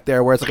effect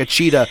there where it's like a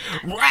cheetah.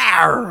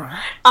 Rawr.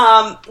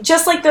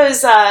 Just like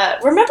those.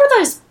 Remember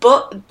those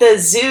the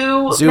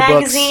zoo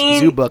magazine?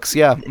 Zoo books,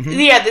 yeah. Mm-hmm.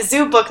 Yeah, the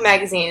zoo book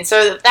magazine.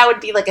 So that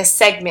would be a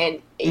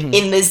segment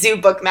in the zoo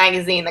book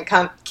magazine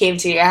that came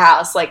to your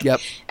house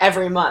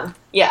every month.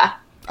 Yeah.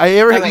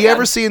 You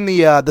ever seen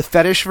the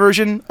fetish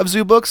version of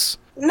zoo books?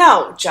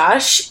 No,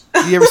 Josh.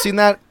 You ever seen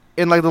that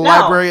in the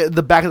library,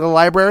 the back of the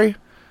library?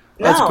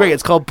 No. That's great.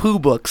 It's called Poo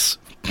Books.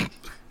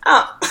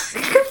 Oh,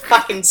 you're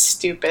fucking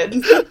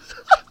stupid.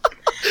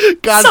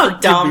 God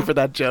forgive me for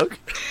that joke.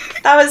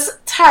 That was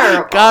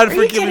terrible. God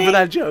forgive me for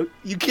that joke.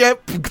 You can't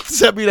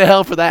send me to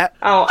hell for that.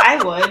 Oh,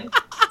 I would.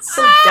 It's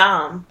so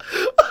dumb.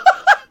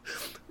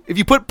 If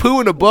you put poo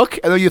in a book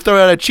and then you throw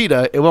it at a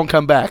cheetah, it won't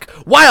come back.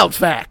 Wild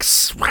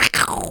facts.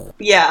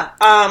 Yeah.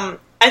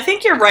 I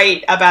think you're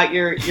right about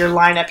your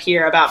lineup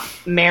here about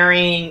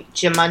marrying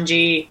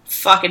Jumanji,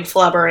 fucking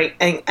Flubber,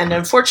 and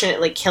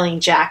unfortunately killing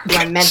Jack, who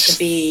I meant to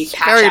be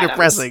Patch Very Adams.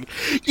 depressing.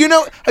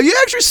 Have you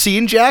actually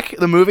seen Jack,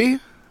 the movie?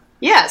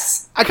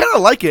 Yes. I kind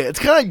of like it. It's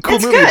kind of a cool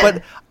movie,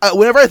 good. But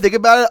whenever I think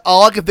about it,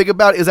 all I can think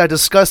about is that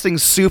disgusting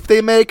soup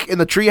they make in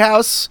the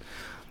treehouse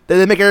that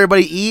they make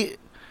everybody eat,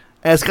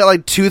 and it's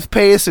got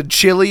toothpaste and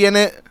chili in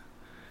it.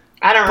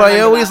 I don't remember. But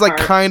I always that part.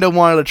 Kind of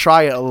wanted to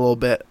try it a little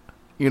bit,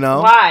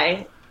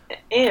 Why?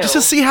 Ew. Just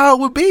to see how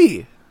it would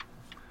be.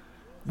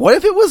 What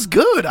if it was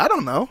good? I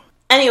don't know.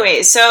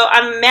 Anyway, so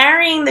I'm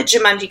marrying the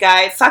Jumanji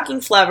guy, fucking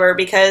Flubber,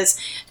 because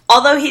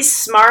although he's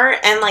smart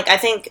and I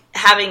think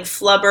having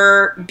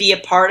Flubber be a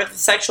part of the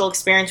sexual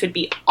experience would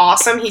be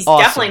awesome, he's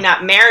definitely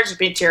not marriage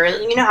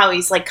material. You know how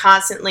he's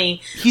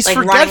constantly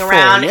running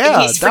around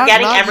and he's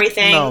forgetting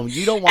everything. No,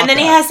 you don't want And then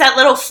he has that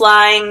little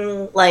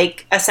flying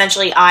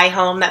essentially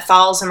iHome that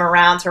follows him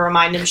around to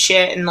remind him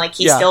shit, and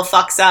he still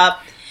fucks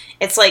up.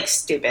 It's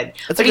stupid.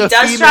 It's but he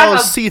does drive a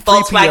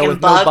Volkswagen with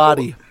Bug. No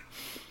body.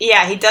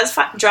 Yeah, he does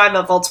drive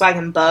a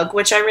Volkswagen Bug,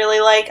 which I really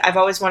like. I've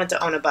always wanted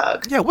to own a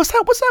Bug. Yeah, what's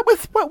that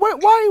with?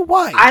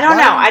 Why? I don't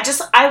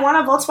know. I want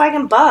a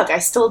Volkswagen Bug. I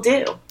still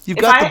do. You've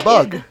got the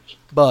Bug.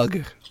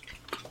 Bug.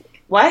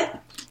 What?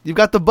 You've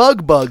got the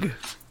Bug.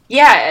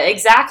 Yeah,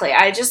 exactly.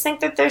 I just think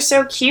that they're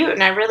so cute,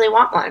 and I really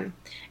want one.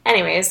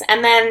 Anyways,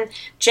 and then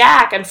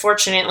Jack,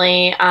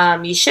 unfortunately,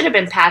 you should have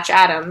been Patch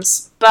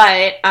Adams,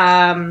 but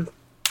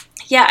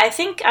yeah, I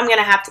think I'm going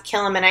to have to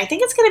kill him, and I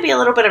think it's going to be a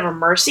little bit of a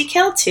mercy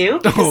kill, too.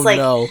 Because,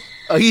 no.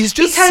 He's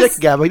just sick,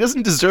 Gabby. He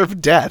doesn't deserve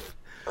death.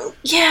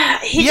 Yeah.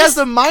 He has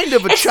the mind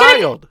of a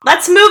child.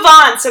 Let's move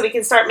on so we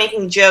can start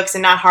making jokes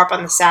and not harp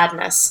on the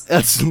sadness.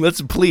 Let's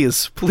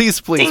please.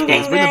 Ding, Ring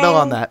the bell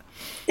on that.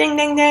 Ding,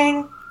 ding,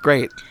 ding.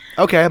 Great.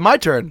 Okay, my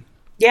turn.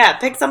 Yeah,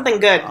 pick something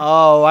good.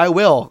 Oh, I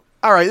will.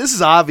 All right, this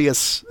is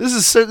obvious. This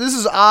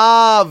is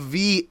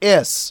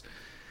obvious.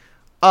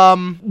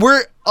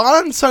 We're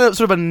on sort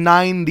of a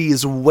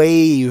 90s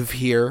wave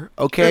here,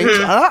 okay?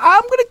 Mm-hmm.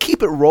 I'm going to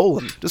keep it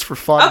rolling, just for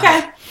fun.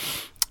 Okay.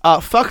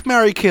 Fuck,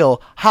 marry,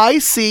 kill. High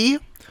C,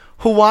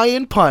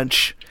 Hawaiian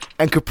Punch,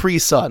 and Capri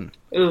Sun.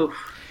 Ooh.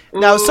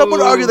 Now, some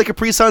would argue that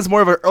Capri Sun is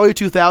more of an early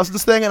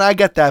 2000s thing, and I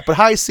get that, but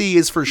High C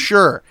is for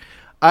sure.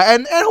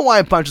 And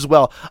Hawaiian Punch as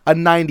well, a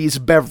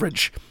 90s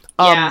beverage.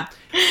 Yeah.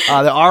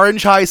 The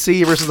orange High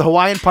C versus the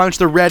Hawaiian Punch,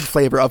 the red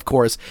flavor, of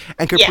course.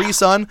 And Capri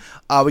Sun,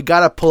 we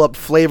gotta pull up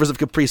flavors of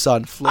Capri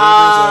Sun.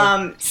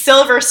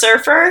 Silver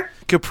Surfer.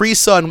 Capri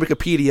Sun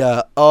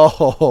Wikipedia.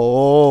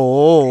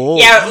 Oh.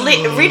 Yeah,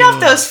 read off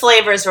those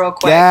flavors real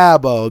quick.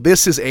 Gabbo,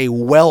 this is a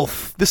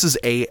wealth. This is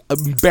a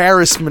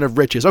embarrassment of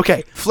riches.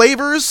 Okay,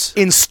 flavors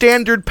in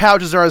standard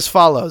pouches are as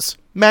follows.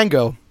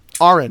 Mango,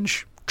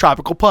 orange,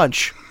 tropical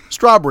punch,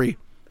 strawberry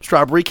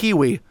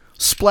kiwi,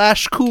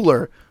 splash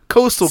cooler,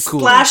 coastal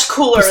cooler, Splash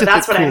Cooler, Pacific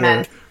that's what cooler, I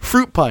meant.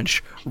 Fruit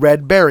punch,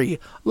 red berry,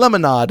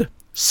 lemonade,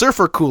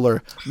 surfer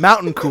cooler,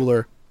 mountain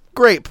cooler,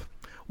 grape,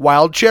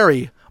 wild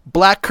cherry,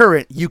 black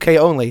currant, UK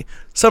only,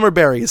 summer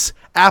berries,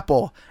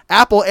 apple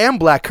and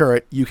black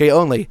currant, UK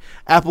only,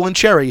 apple and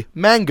cherry,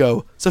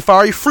 mango,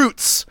 safari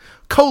fruits,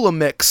 cola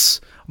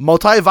mix,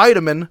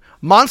 multivitamin,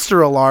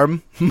 Monster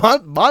Alarm,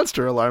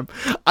 Monster Alarm,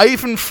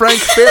 Ivan Frank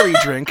Fairy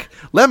Drink,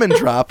 Lemon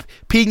Drop,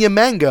 Pina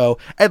Mango,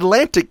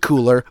 Atlantic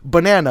Cooler,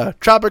 Banana,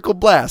 Tropical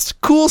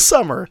Blast, Cool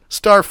Summer,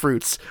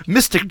 Starfruits,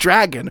 Mystic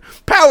Dragon,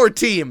 Power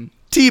Team,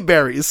 Tea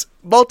Berries,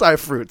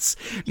 Multi-Fruits.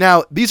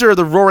 Now, these are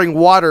the Roaring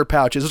Water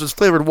pouches, which is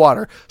flavored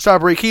water.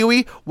 Strawberry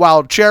Kiwi,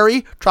 Wild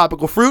Cherry,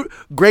 Tropical Fruit,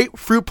 Grape,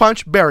 Fruit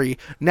Punch, Berry.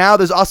 Now,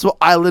 there's also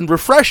Island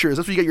Refreshers.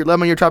 That's where you get your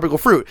lemon and your tropical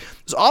fruit.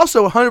 There's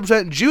also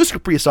 100% juice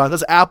Capri Sun.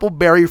 That's apple,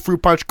 berry,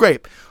 fruit punch,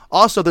 grape.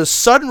 Also, there's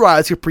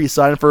Sunrise Capri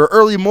Sun for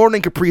early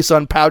morning Capri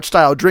Sun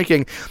pouch-style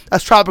drinking.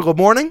 That's Tropical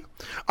Morning,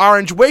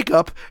 Orange Wake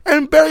Up,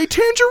 and Berry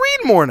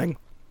Tangerine Morning.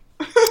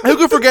 Who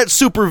could forget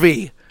Super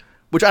V?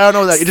 Which I don't know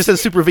what that. It just says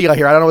Super V out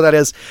here. I don't know what that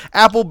is.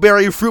 Apple,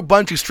 berry, fruit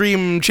bunch,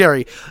 extreme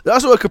cherry. There's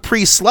also a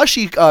Capri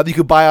slushy you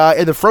could buy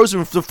in the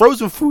frozen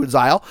foods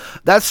aisle.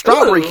 That's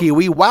strawberry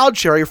kiwi, wild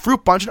cherry,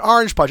 fruit punch, and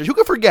orange punch. Who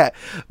could forget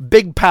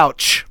Big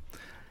Pouch?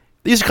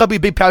 They used to call me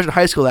Big Pouch in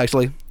high school,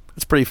 actually.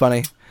 It's pretty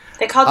funny.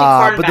 They called you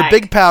corn But bag. the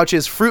Big Pouch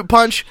is fruit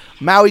punch,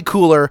 Maui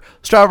Cooler,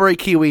 strawberry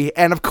kiwi,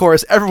 and of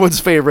course everyone's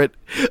favorite,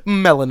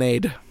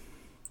 Melonade.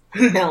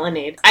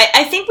 Melonade.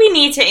 I think we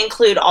need to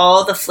include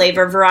all the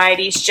flavor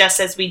varieties just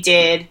as we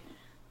did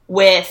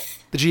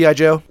with the G.I.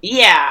 Joe?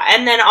 Yeah,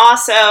 and then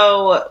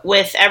also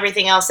with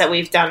everything else that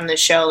we've done in the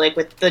show, like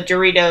with the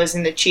Doritos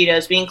and the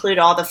Cheetos, we include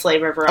all the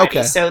flavor varieties.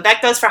 Okay. So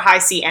that goes for High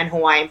C and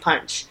Hawaiian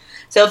Punch.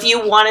 So if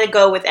you want to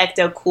go with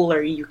Ecto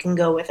Cooler, you can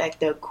go with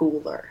Ecto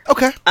Cooler.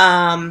 Okay.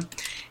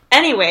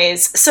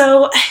 Anyways,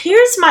 so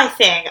here's my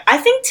thing. I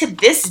think to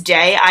this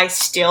day, I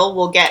still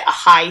will get a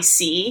High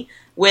C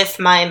with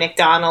my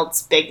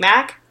McDonald's Big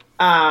Mac.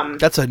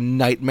 That's a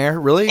nightmare,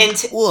 really?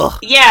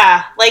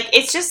 Yeah, like,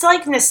 it's just,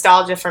 like,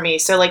 nostalgia for me.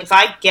 So, like, if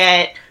I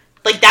get,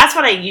 like, that's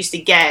what I used to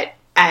get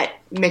at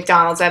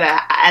McDonald's on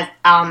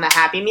the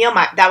Happy Meal.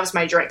 That was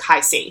my drink,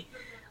 High C.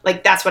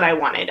 Like, that's what I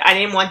wanted. I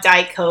didn't want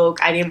Diet Coke.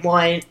 I didn't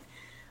want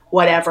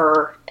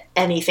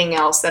anything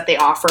else that they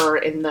offer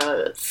in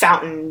the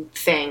fountain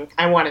thing.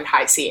 I wanted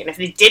High C. And if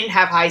they didn't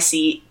have High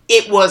C,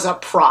 it was a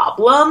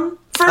problem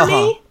for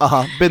me.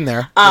 Been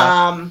there.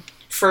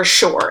 For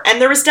sure.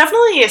 And there was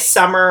definitely a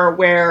summer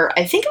where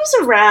I think it was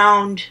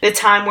around the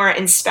time where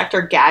Inspector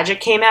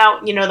Gadget came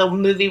out, you know, the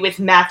movie with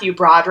Matthew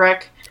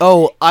Broderick.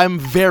 Oh, I'm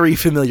very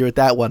familiar with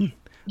that one.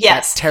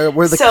 Yes.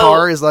 Where the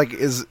car is like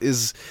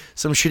is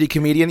some shitty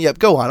comedian. Yep,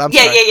 go on. I'm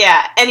sorry.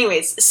 Yeah.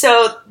 Anyways,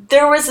 so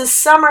there was a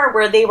summer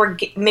where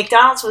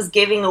McDonald's was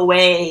giving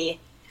away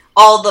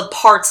all the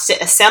parts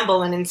to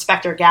assemble an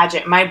Inspector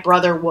Gadget. My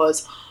brother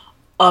was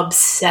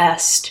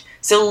obsessed.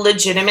 So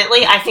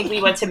legitimately, I think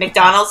we went to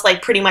McDonald's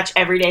like pretty much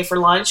every day for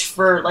lunch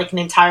for like an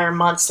entire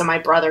month so my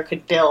brother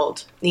could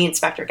build the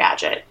Inspector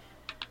Gadget.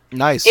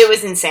 Nice. It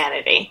was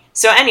insanity.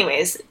 So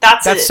anyways,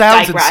 that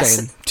sounds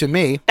insane to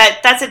me.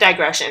 That's a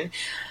digression.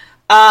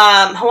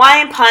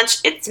 Hawaiian Punch,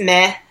 it's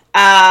meh.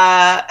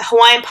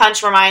 Hawaiian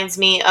Punch reminds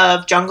me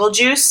of Jungle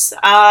Juice,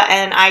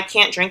 and I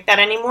can't drink that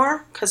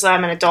anymore because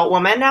I'm an adult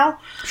woman now.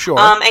 Sure.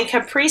 And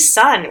Capri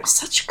Sun,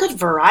 such good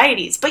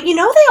varieties. But you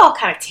know they all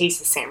kind of taste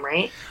the same,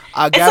 right?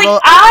 It's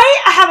like,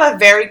 I have a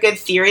very good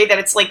theory that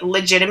it's like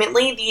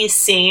legitimately the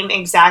same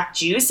exact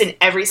juice in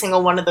every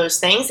single one of those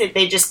things.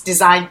 They just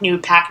designed new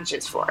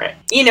packages for it.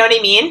 You know what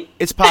I mean?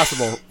 It's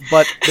possible,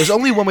 but there's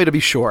only one way to be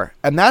sure,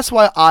 and that's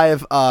why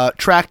I've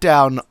tracked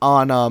down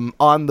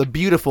on the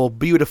beautiful,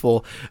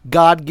 beautiful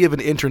God-given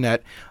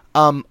internet.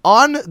 On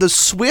the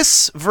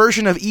Swiss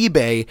version of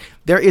eBay,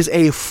 there is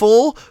a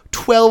full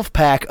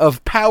 12-pack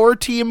of Power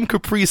Team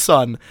Capri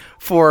Sun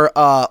for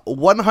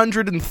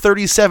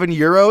 137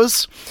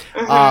 euros.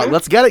 Mm-hmm.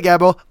 Let's get it,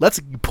 Gabbo. Let's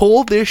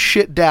pull this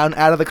shit down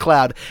out of the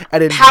cloud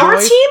and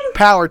enjoy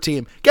Power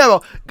Team.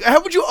 Gabbo,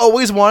 haven't you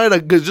always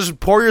wanted to just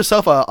pour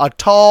yourself a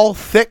tall,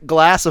 thick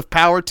glass of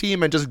Power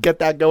Team and just get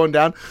that going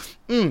down?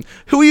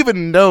 Who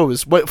even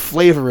knows what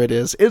flavor it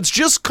is? It's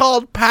just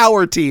called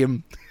Power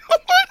Team. I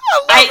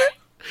love it.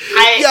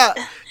 Yeah,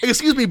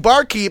 excuse me,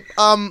 barkeep.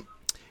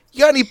 You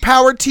got any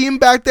Power Team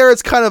back there?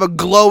 It's kind of a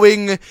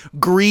glowing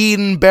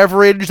green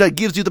beverage that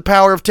gives you the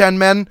power of 10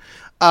 men.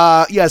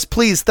 Yes,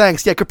 please,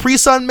 thanks. Yeah, Capri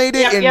Sun made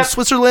it in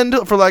Switzerland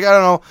for like, I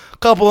don't know, a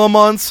couple of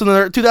months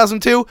in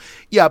 2002.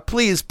 Yeah,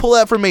 please, pull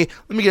that for me.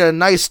 Let me get a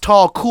nice,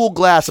 tall, cool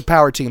glass of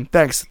Power Team.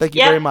 Thanks. Thank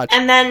you very much.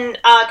 And then,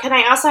 can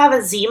I also have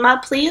a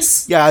Zima,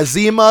 please? Yeah, a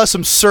Zima,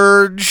 some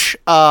Surge,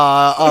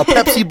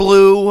 Pepsi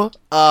Blue,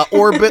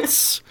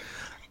 Orbits.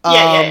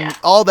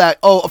 All that.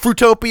 Oh,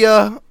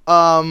 Fruitopia.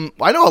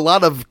 I know a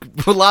lot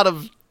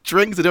of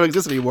drinks that don't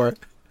exist anymore.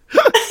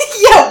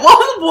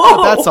 Whoa.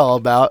 What that's all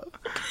about.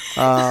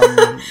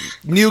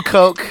 New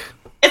Coke.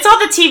 It's all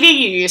the TV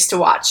you used to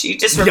watch. You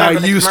just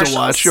remember the commercials. I used to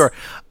watch. Sure.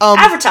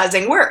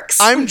 Advertising works.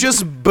 I'm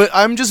just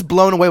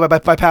blown away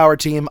by Power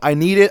Team. I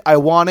need it. I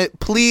want it.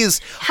 Please,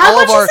 all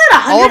of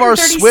our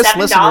Swiss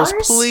listeners,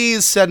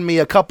 please send me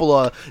a couple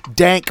of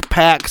dank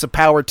packs of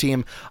Power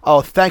Team.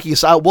 Oh, thank you.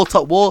 So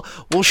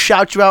we'll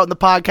shout you out in the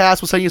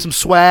podcast. We'll send you some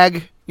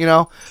swag. You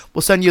know,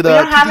 we'll send you the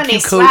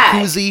TTQ code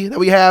koozie that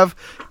we have.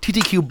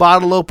 TTQ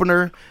bottle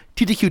opener.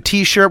 TTQ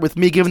T-shirt with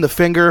me giving the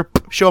finger,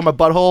 showing my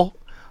butthole.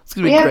 It's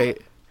gonna be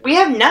great. We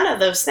have none of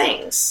those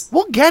things.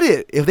 We'll get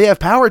it if they have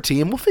Power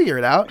Team. We'll figure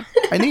it out.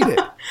 I need it.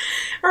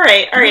 all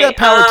right.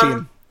 Power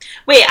Team.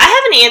 Wait, I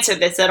haven't answered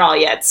this at all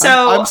yet.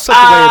 So I'm such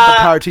a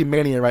Power Team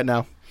mania right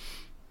now.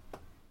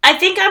 I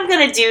think I'm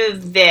gonna do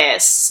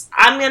this.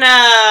 I'm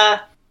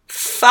gonna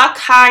fuck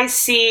High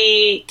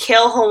C,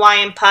 kill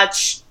Hawaiian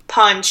Punch,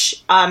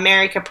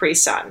 marry Capri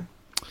Sun.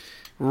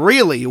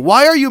 Really?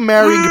 Why are you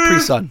marrying Capri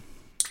Sun?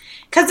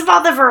 Because of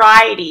all the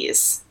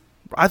varieties.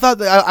 I thought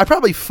that I'd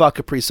probably fuck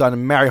Capri Sun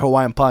and marry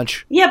Hawaiian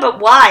Punch. Yeah, but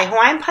why?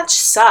 Hawaiian Punch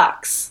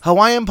sucks.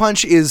 Hawaiian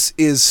Punch is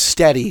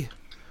steady.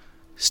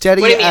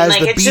 Steady as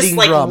the beating drum.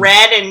 What do you mean? Like, it's just, like,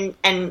 red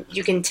and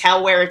you can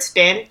tell where it's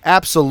been?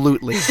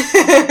 Absolutely.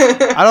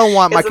 I don't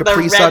want my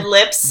Capri Sun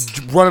lips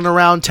running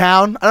around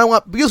town. I don't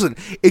want... Listen,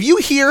 if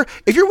you're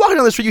walking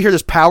down the street, you hear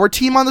this Power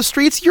Team on the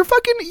streets, you're down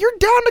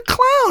to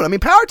clown. I mean,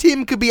 Power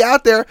Team could be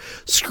out there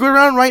screwing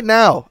around right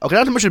now. Okay,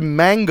 not to mention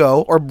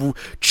mango or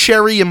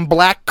cherry and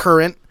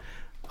blackcurrant.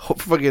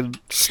 Fucking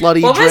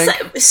slutty what drink.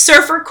 What was that?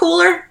 Surfer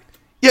cooler?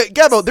 Yeah,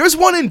 Gabo, there's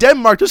one in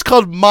Denmark just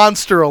called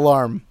Monster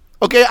Alarm.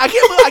 Okay, I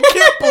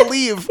can't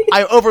believe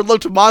I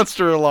overlooked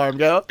Monster Alarm,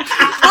 Gabo.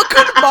 What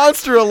could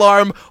Monster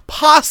Alarm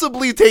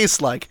possibly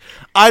taste like?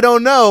 I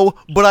don't know,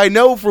 but I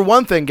know for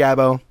one thing,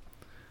 Gabo.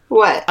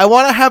 What? I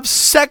want to have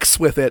sex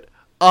with it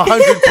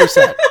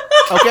 100%.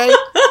 Okay?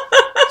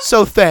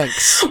 So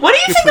thanks. What do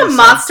you think a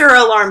Monster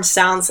Alarm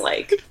sounds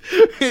like?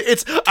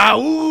 It's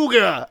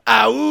auga,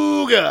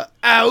 auga,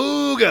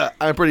 auga.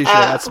 I'm pretty sure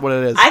that's what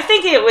it is. I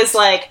think it was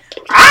like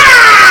it's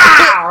literally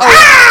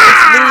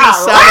sounding a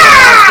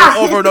monster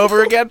over and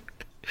over again.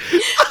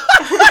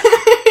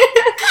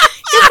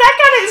 That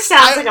kind of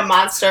sounds like a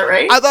monster,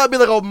 right? I thought it'd be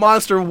like a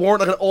monster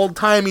warrant, like an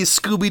old-timey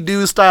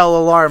Scooby-Doo style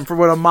alarm for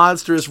when a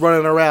monster is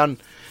running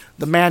around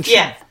the mansion.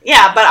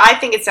 Yeah, but I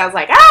think it sounds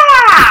like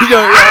oh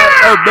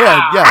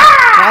man, yeah.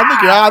 I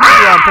think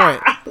you're on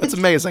point. That's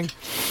amazing.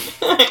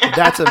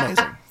 That's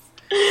amazing.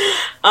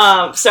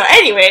 So,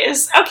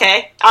 anyways,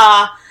 okay.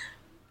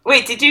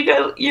 Wait, did you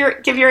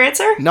give your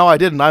answer? No, I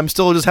didn't. I'm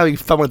still just having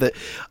fun with it.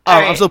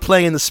 Right. I'm still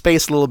playing in the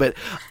space a little bit.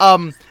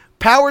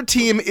 Power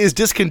Team is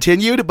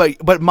discontinued,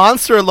 but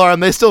Monster Alarm,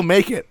 they still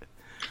make it.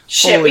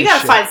 Shit, we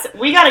gotta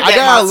get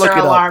Monster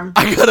Alarm.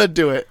 I gotta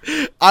do it.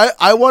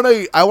 I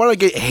wanna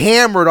get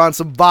hammered on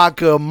some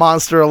vodka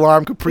Monster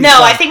Alarm Capri Sun.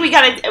 No, I think we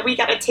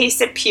gotta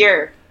taste it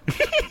pure.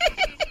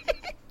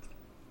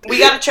 we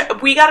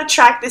gotta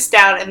track this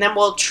down, and then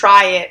we'll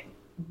try it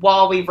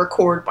while we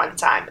record one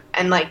time,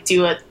 and like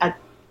do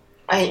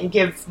and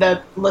give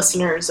the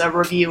listeners a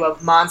review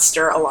of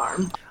Monster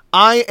Alarm.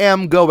 I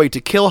am going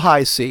to kill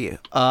High C,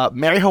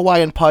 marry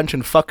Hawaiian Punch,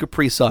 and fuck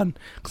Capri Sun,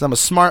 because I'm a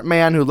smart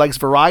man who likes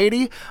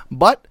variety,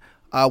 but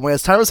when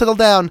it's time to settle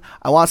down,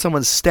 I want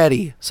someone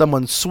steady,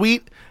 someone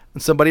sweet,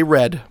 and somebody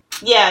red.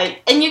 Yeah,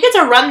 and you get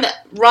to run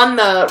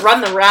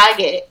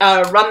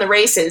the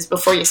races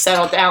before you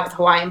settle down with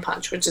Hawaiian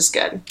Punch, which is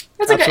good.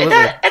 That's a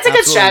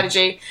good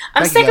strategy.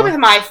 I'm sticking with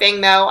my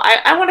thing though.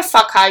 I want to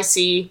fuck High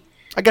C.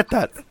 I get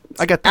that.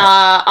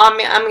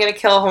 I'm gonna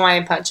kill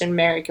Hawaiian Punch and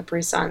marry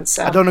Capri Sun.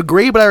 So I don't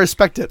agree, but I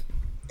respect it.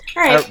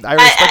 All right,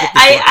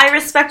 I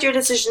respect your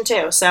decision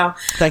too. So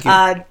thank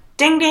you.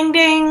 Ding, ding,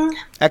 ding.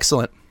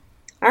 Excellent.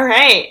 All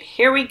right,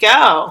 here we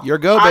go. Your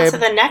go, babe. On to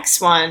the next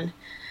one.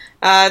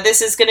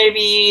 This is going to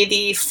be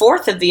the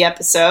fourth of the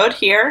episode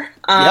here.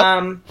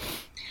 Yep.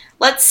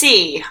 Let's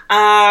see.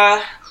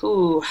 I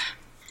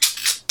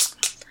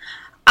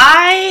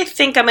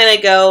think I'm going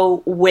to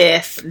go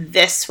with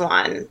this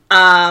one.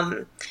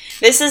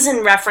 This is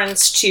in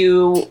reference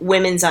to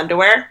women's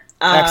underwear.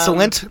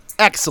 Excellent.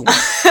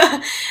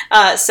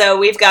 So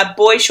we've got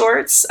boy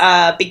shorts,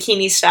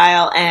 bikini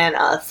style, and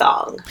a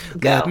thong.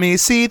 Go. Let me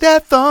see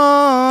that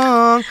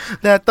thong.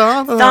 That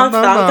thong.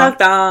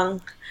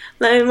 Thong.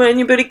 Love it when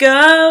your booty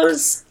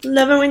goes.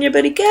 Love it when your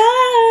booty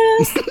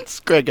goes. It's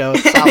great, go.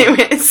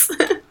 Anyways.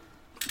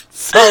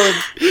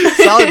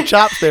 Solid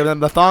chops there.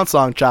 And the thong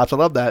song chops. I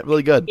love that.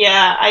 Really good.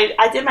 Yeah,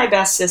 I did my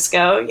best,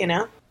 Cisco, you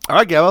know. All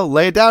right, Gabo,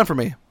 lay it down for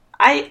me.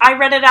 I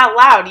read it out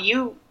loud.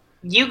 You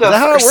go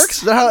first.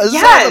 Is that how it works? Is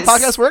that how the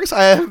podcast works?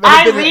 I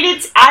read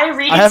it to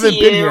you. I haven't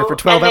been here for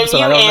 12 episodes.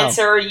 And then you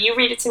answer. You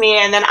read it to me,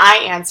 and then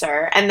I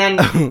answer, and then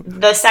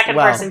the second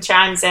person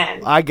chimes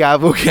in.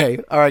 Okay.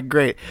 All right,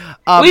 great.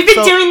 We've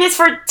been doing this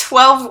for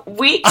 12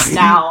 weeks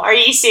now. Are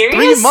you serious?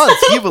 3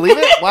 months. Can you believe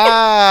it?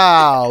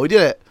 Wow, we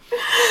did it.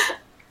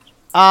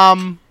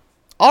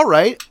 All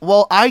right.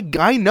 Well, I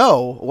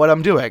know what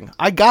I'm doing.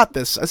 I got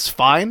this. That's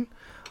fine.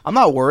 I'm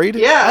not worried.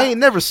 Yeah. I ain't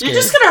never scared.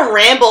 You're just gonna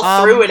ramble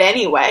through it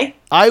anyway.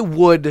 I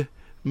would...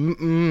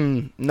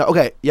 no,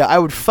 okay, yeah, I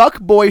would fuck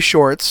boy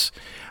shorts,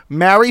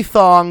 marry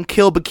thong,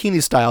 kill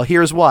bikini style.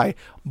 Here's why.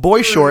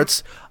 Boy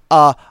shorts,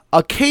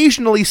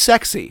 occasionally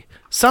sexy.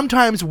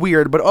 Sometimes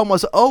weird, but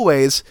almost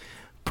always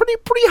pretty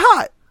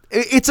hot.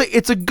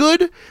 It's a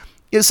good...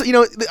 you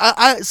know,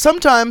 I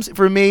sometimes,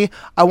 for me,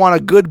 I want a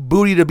good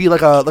booty to be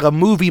like a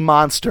movie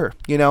monster,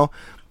 you know?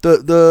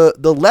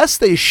 the less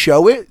they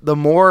show it, the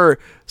more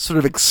sort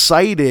of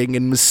exciting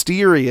and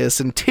mysterious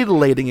and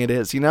titillating it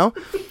is, you know?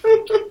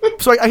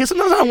 So I guess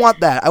sometimes I want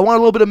that. I want a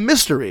little bit of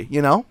mystery,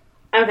 you know?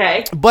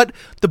 Okay. But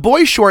the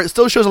boy short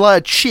still shows a lot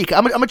of cheek.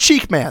 I'm a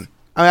cheek man.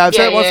 I mean, I've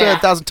said it once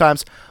 1,000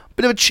 times.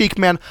 Bit of a cheek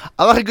man.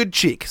 I like a good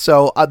cheek,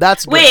 so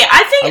that's good. Wait,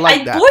 I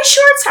think boy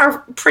shorts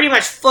are pretty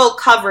much full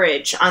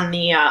coverage on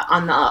the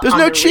There's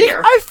no cheek.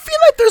 rear. I feel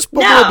like there's a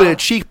little bit of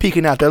cheek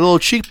peeking out there. A little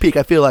cheek peek.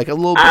 I feel like a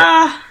little bit.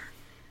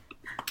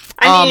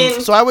 I mean,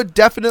 so I would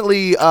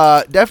definitely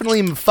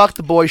fuck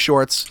the boy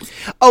shorts.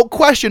 Oh,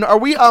 question: Are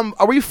we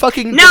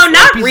fucking? No,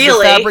 not pieces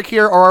really. Of fabric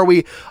here, or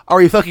are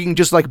we fucking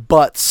just like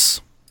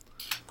butts?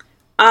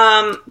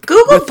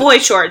 Google boy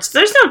shorts.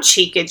 There's no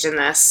cheekage in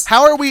this.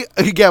 How are we?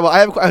 Yeah, well, I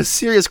have a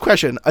serious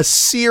question. A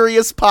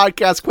serious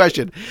podcast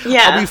question.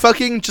 Yeah. Are we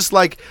fucking just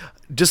like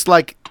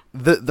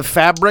the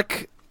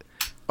fabric,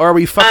 or are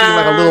we fucking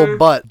like a little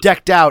butt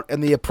decked out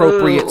in the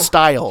appropriate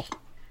style?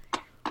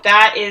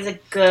 That is a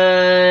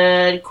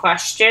good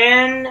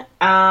question.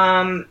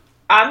 I'm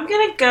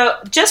gonna go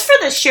just for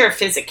the sheer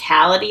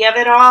physicality of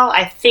it all.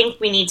 I think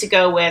we need to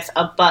go with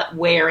a butt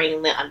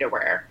wearing the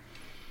underwear.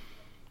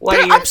 What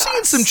are your thoughts?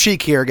 Seeing some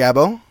cheek here,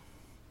 Gabbo.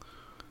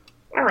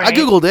 All right. I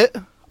googled it.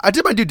 I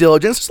did my due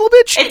diligence. It's a little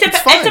bit cheek.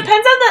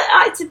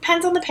 It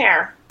depends on the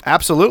pair.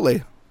 Absolutely.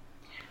 So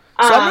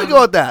I'm gonna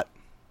go with that.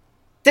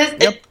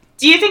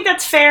 Do you think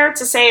that's fair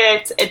to say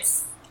that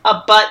it's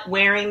a butt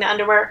wearing the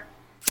underwear?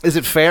 Is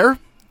it fair?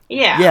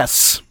 Yeah.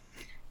 Yes.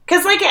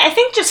 Because I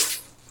think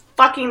just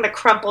fucking the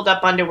crumpled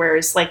up underwear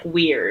is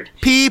weird.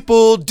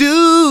 People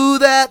do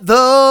that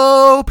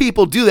though.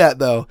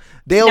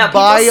 They'll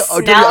buy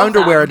a dirty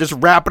underwear and just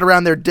wrap it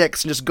around their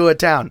dicks and just go to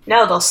town.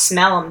 No, they'll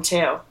smell them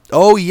too.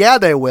 Oh yeah,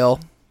 they will.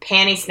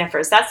 Panty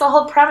sniffers. That's the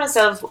whole premise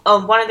of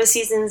one of the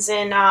seasons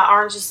in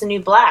Orange Is the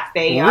New Black.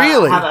 They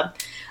really have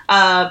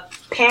a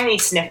panty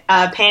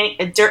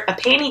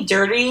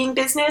dirtying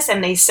business,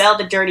 and they sell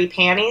the dirty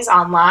panties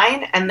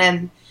online, and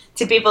then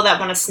to people that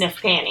want to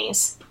sniff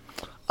panties.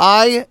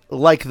 I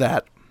like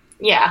that.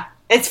 Yeah,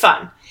 it's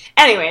fun.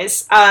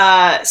 Anyways,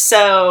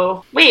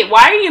 so wait,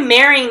 why are you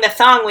marrying the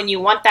thong when you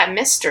want that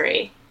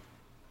mystery?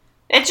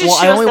 It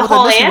just shows the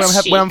whole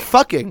ass cheek. When I'm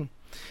fucking.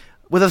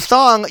 With a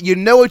thong, you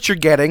know what you're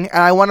getting,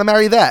 and I want to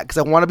marry that because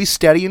I want to be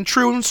steady and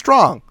true and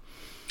strong.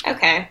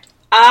 Okay.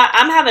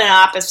 I'm having an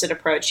opposite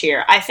approach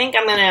here. I think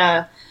I'm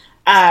going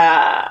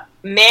to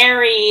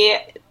marry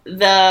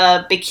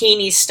the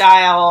bikini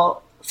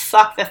style,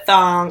 fuck the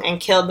thong, and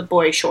kill the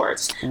boy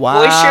shorts. Wow.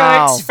 Boy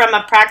shorts, from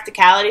a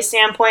practicality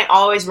standpoint,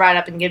 always ride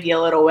up and give you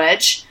a little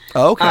wedge.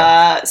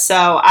 Okay.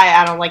 So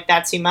I don't like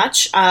that too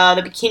much.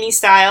 The bikini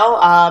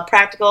style,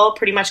 practical,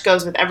 pretty much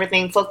goes with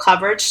everything, full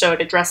coverage, so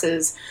it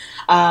addresses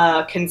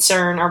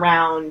concern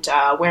around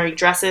wearing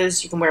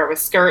dresses. You can wear it with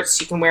skirts.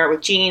 You can wear it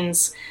with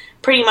jeans.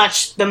 Pretty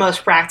much the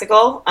most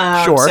practical.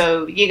 Sure.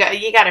 So you got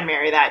to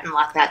marry that and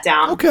lock that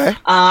down. Okay.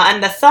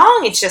 And the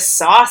thong, it's just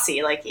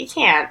saucy. You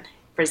can't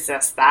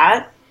resist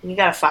that. You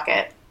gotta fuck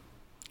it.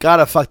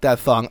 Gotta fuck that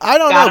thong. I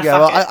don't know,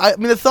 Gabbo. I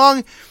mean, the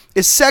thong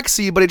is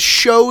sexy, but it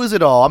shows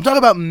it all. I'm talking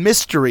about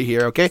mystery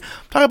here, okay? I'm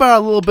talking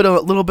about a little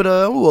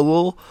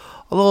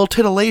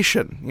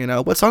titillation. You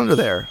know, what's under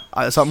there?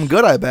 Something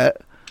good, I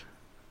bet.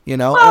 You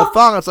know, and a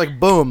thong, it's like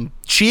boom,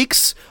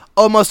 cheeks,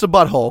 almost a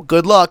butthole.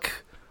 Good luck.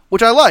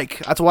 Which I like.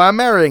 That's why I'm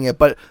marrying it.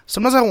 But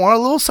sometimes I want a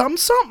little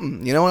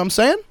something. You know what I'm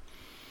saying?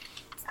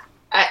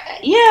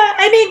 Yeah,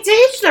 I mean, to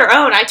each their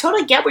own. I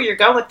totally get where you're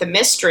going with the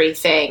mystery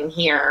thing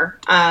here,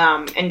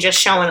 and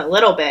just showing a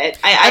little bit.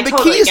 I bikini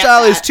totally get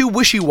style that. is too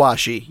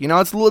wishy-washy. You know,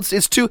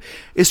 it's too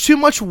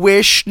much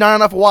wish, not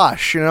enough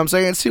wash. You know what I'm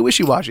saying? It's too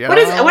wishy-washy. What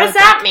does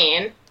that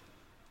mean?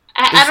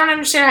 I don't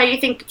understand how you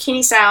think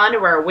bikini style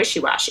underwear are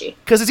wishy-washy.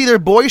 Because it's either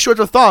boy shorts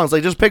or thongs.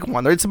 Just pick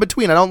one. It's in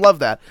between. I don't love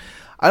that.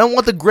 I don't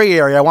want the gray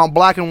area. I want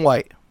black and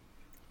white.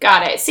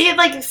 Got it. See,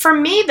 for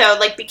me, though,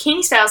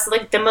 bikini style is,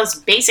 the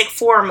most basic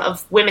form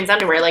of women's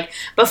underwear.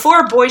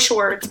 Before boy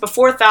shorts,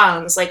 before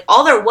thongs,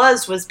 all there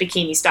was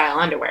bikini style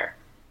underwear.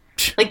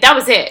 That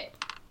was it.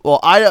 Well,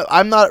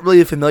 I'm not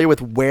really familiar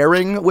with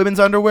wearing women's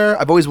underwear.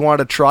 I've always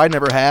wanted to try,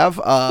 never have.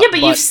 But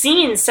you've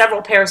seen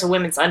several pairs of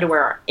women's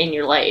underwear in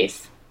your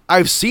life.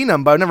 I've seen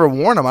them, but I've never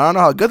worn them. I don't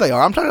know how good they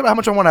are. I'm talking about how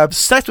much I want to have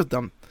sex with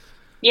them.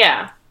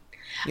 Yeah.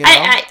 You know?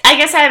 I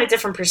guess I have a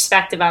different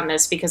perspective on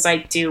this because I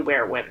do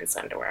wear women's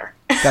underwear.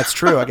 That's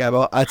true,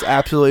 Gabbo. That's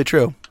absolutely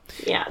true.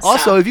 Yeah.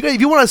 Also, if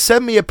you want to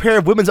send me a pair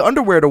of women's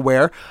underwear to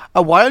wear,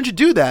 why don't you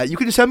do that? You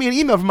can just send me an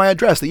email from my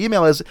address. The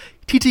email is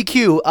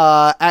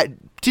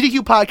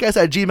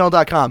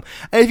ttq@ttqpodcast@gmail.com.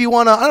 And if you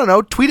want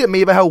to, tweet at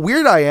me about how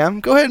weird I am,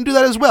 go ahead and do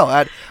that as well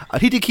at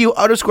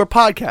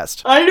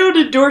ttq_podcast. I don't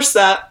endorse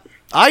that.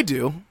 I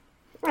do.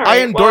 Right,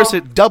 I endorse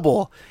it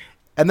double.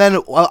 And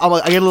then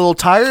I get a little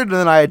tired, and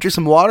then I drink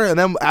some water, and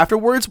then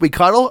afterwards we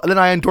cuddle, and then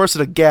I endorse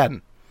it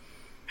again.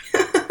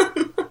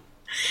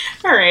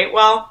 All right,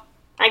 well,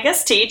 I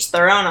guess to each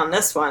their own on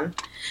this one.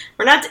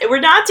 We're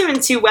not doing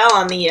too well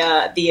on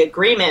the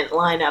agreement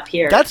lineup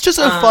here. That's just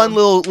a fun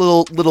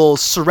little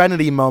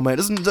serenity moment.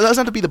 It doesn't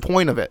have to be the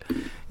point of it,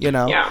 you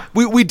know. Yeah.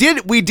 We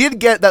did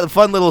get that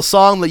fun little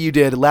song that you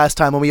did last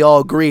time when we all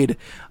agreed,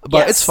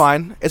 but It's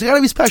fine. It's got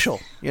to be special,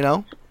 you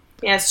know.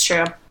 Yeah, it's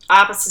true.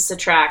 Opposites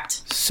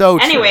attract. So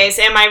true. Anyways,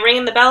 am I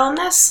ringing the bell on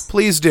this?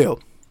 Please do.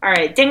 All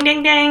right, ding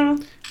ding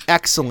ding.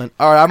 Excellent.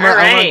 All right, I'm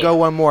gonna go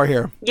one more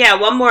here. Yeah,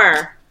 one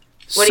more.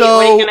 What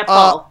are you going to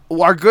pull?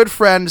 Our good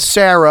friend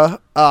Sarah,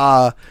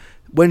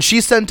 when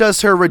she sent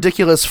us her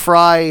ridiculous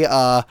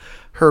Fry,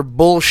 her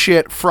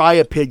bullshit Fry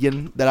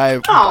opinion that I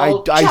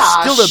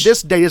still to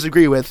this day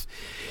disagree with,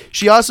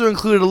 she also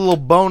included a little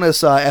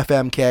bonus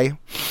FMK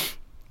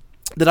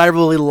that I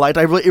really liked.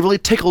 It really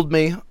tickled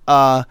me.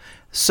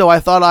 So I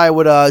thought I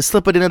would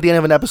slip it in at the end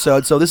of an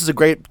episode. So this is a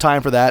great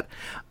time for that.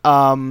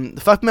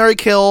 Fuck, marry,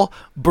 kill,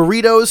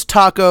 burritos,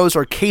 tacos,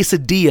 or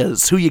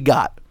quesadillas. Who you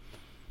got?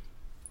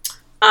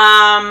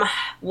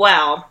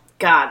 Well,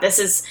 God, this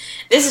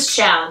is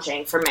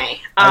challenging for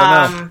me.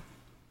 I don't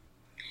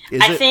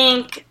know. I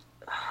think.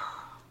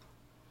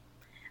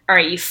 All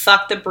right, you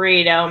fuck the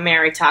burrito,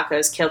 marry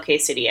tacos, kill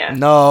quesadilla.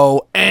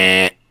 No.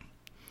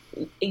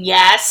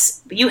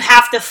 Yes, you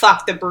have to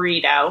fuck the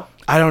burrito.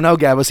 I don't know,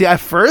 Gabbo. See, at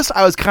first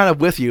I was kind of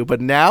with you,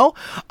 but now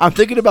I'm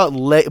thinking about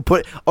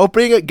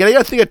getting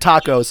a thing of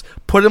tacos,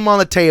 put them on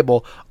the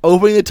table,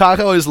 opening the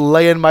taco, is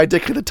laying my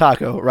dick in the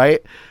taco,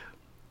 right?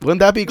 Wouldn't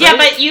that be great? Yeah,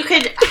 but you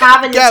could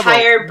have an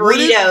entire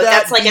burrito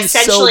that's like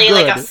essentially so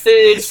like a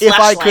food fleshlight. If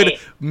I could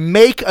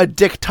make a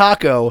dick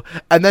taco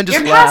and then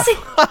just laugh.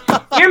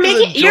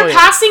 You're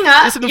passing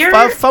up. Just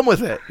have fun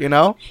with it, you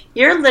know?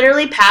 You're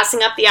literally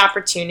passing up the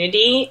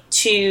opportunity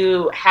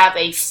to have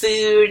a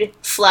food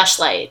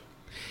fleshlight.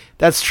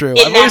 That's true.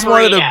 I've always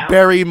wanted to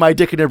bury my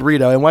dick in a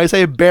burrito. And when I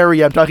say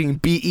bury, I'm talking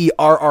BERRY.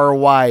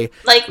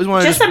 Like,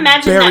 just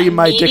imagine bury that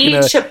my dick in a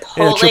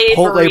Chipotle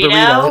burrito.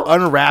 Like,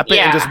 unwrap it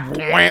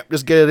and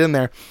just get it in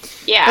there.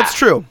 Yeah. That's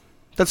true.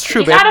 That's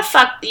true, babe.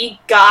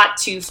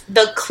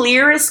 The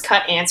clearest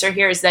cut answer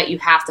here is that you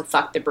have to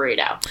fuck the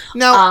burrito.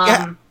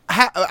 Now,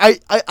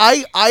 I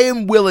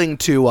am willing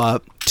to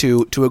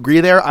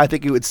agree there. I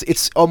think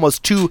it's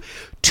almost too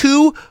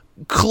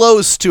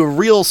close to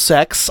real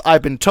sex,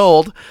 I've been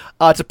told,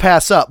 to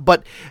pass up.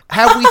 But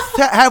have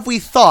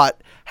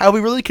we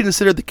really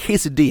considered the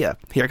quesadilla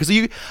here? Because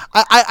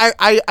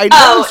I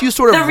noticed you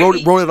sort of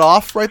wrote it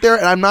off right there,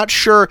 and I'm not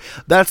sure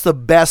that's the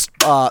best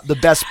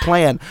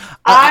plan.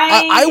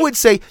 I would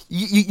say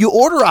you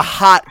order a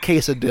hot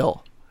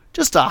quesadilla,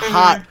 just a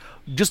hot.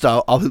 Just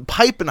a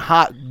piping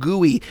hot,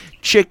 gooey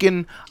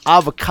chicken,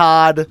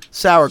 avocado,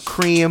 sour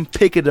cream,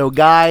 pico de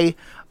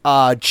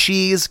gallo,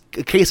 cheese,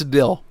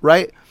 quesadilla,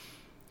 right?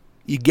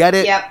 You get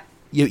it? Yep.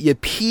 You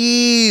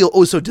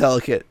peel, so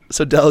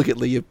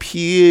delicately, you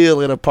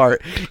peel it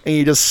apart, and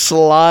you just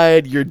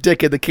slide your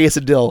dick in the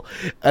quesadilla,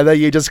 and then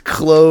you just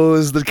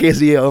close the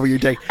quesadilla over your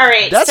dick. All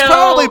right, that's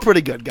probably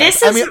pretty good,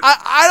 guys. I mean,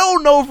 I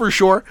don't know for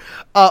sure,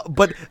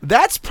 but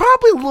that's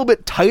probably a little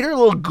bit tighter, a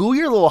little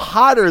gooier, a little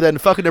hotter than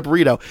fucking a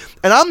burrito.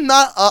 And I'm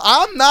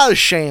not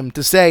ashamed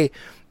to say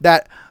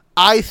that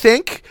I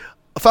think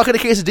fucking a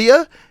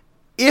quesadilla,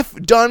 if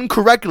done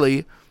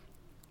correctly,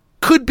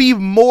 could be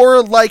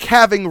more like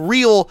having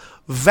real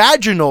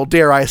vaginal,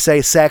 dare I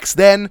say, sex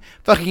than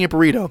fucking a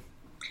burrito.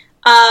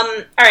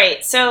 All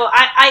right, so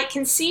I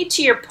concede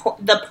to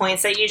the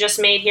points that you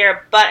just made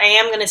here, but I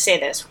am going to say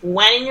this.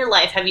 When in your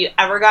life have you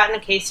ever gotten a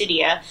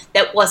quesadilla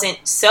that wasn't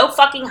so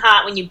fucking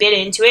hot when you bit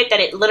into it that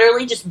it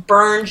literally just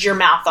burns your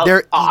mouth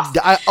off?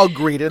 I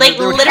agreed. Like,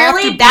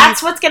 literally,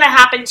 that's what's going to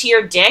happen to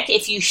your dick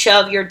if you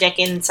shove your dick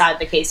inside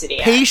the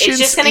quesadilla. Patience it's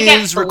just gonna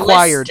is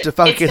required to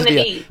fuck a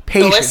quesadilla.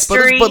 Patience.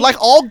 But like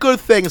all good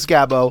things,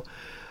 Gabbo.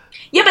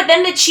 Yeah, but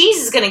then the cheese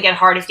is going to get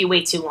hard if you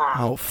wait too long.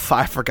 Oh,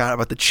 I forgot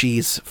about the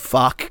cheese.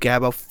 Fuck,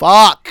 Gabbo.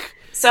 Fuck.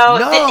 So,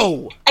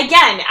 no.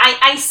 Again,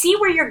 I see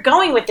where you're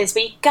going with this,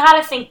 but you got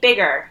to think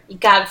bigger.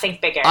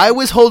 I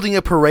was holding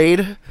a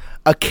parade,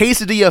 a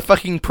quesadilla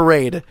fucking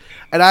parade,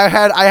 and I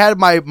had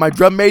my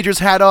drum major's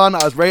hat on.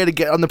 I was ready to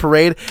get on the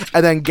parade,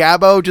 and then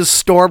Gabbo just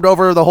stormed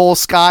over the whole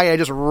sky and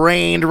just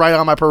rained right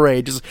on my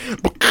parade. Just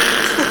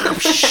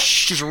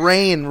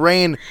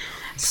rain.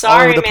 Sorry,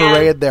 all over the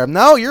parade there.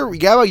 No,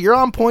 you're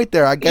on point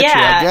there. I get you.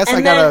 I guess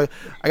I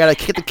gotta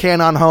kick the can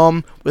on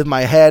home with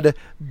my head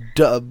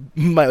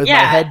my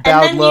head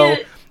bowed low,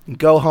 and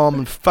go home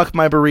and fuck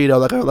my burrito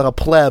like a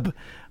pleb.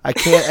 I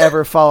can't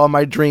ever follow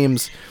my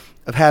dreams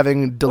of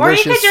having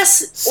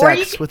delicious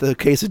sex with a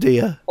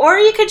quesadilla. Or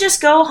you could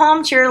just go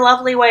home to your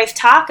lovely wife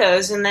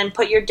tacos and then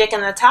put your dick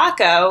in the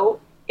taco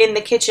in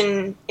the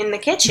kitchen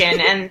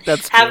and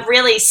have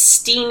really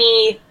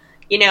steamy,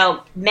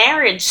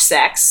 marriage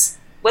sex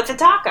with a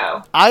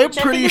taco. I'm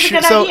pretty sure.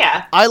 So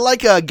I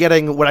like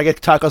getting, when I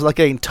get tacos, I like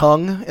getting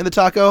tongue in the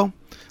taco.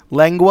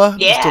 Lengua.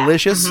 Yeah. It's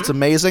delicious. Mm-hmm. It's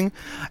amazing.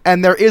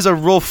 And there is a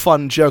real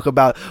fun joke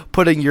about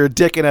putting your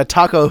dick in a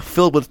taco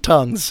filled with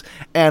tongues.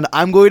 And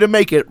I'm going to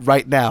make it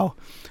right now.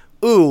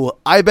 Ooh,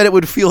 I bet it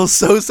would feel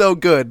so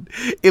good.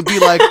 It'd be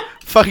like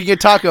fucking a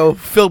taco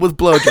filled with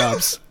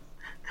blowjobs.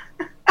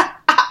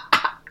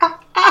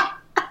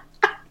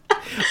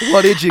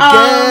 What did you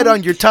get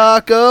on your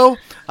taco?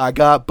 I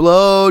got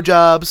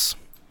blowjobs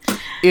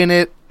in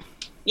it.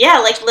 Yeah,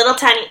 like little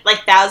tiny,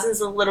 like thousands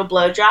of little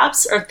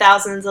blowjobs or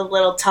thousands of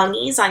little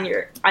tongues on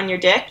your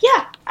dick.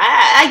 Yeah,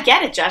 I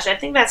get it, Josh. I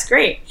think that's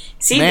great.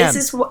 See, man.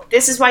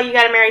 This is why you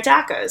got to marry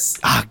tacos.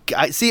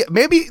 See,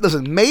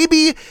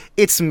 maybe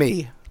it's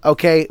me,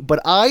 okay? But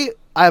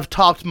I've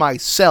talked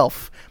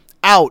myself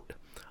out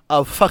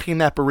of fucking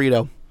that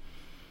burrito.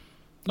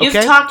 You've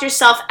talked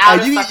yourself out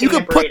of fucking a burrito. You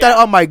could put that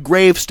on my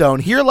gravestone.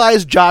 Here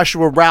lies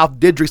Joshua Ralph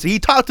Didrikson. He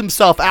talked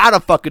himself out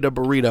of fucking a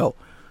burrito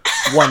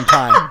one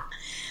time.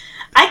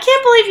 I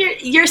can't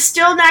believe you're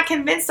still not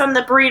convinced on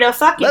the burrito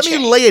fucking Let me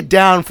lay it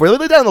down for you.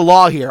 Let me lay down the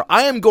law here.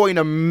 I am going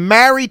to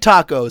marry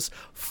tacos,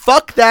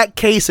 fuck that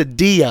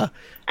quesadilla,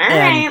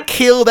 and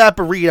kill that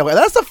burrito. And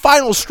that's the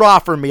final straw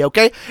for me,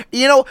 okay?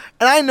 You know,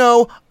 and I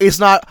know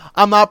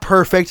I'm not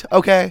perfect,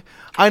 okay?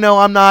 I know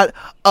I'm not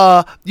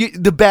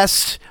the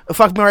best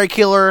fuck, marry,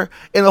 killer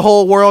in the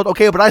whole world,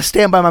 okay? But I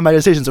stand by my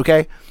decisions,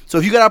 okay? So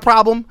if you got a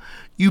problem,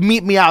 you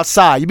meet me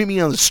outside. You meet me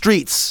on the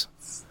streets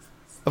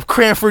of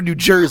Cranford, New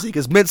Jersey,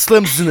 because Mint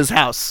Slims is in his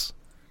house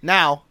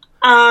now.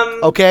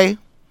 Okay.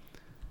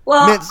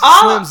 Well, Mint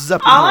Slims is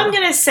up all I'm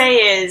gonna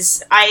say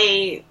is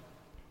I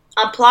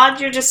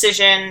applaud your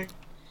decision.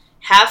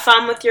 Have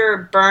fun with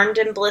your burned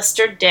and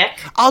blistered dick.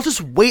 I'll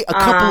just wait a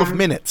couple of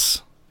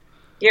minutes.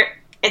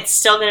 It's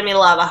still gonna be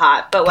lava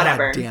hot, but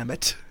whatever.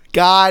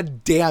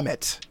 God damn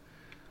it.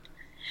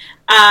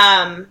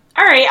 All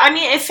right. I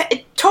mean,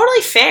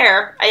 totally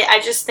fair.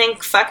 I just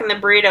think fucking the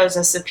burrito is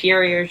a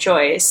superior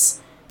choice.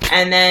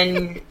 And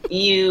then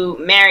you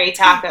marry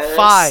tacos.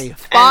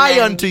 Fie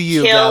unto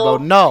you, Gabo.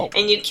 No.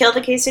 And you kill the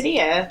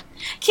quesadilla.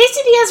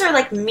 Quesadillas are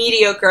like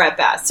mediocre at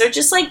best. They're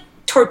just like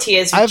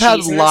tortillas with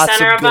cheese in the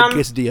center of them. I've had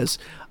lots of good quesadillas.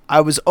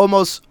 I was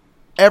almost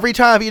every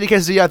time I've eaten a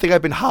quesadilla, I think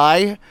I've been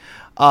high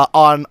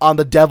on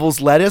the devil's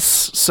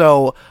lettuce.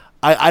 So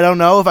I don't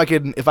know if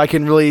I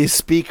can really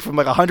speak from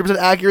like 100%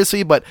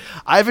 accuracy, but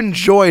I've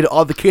enjoyed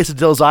all the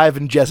quesadillas I've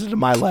ingested in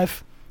my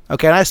life.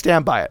 Okay, and I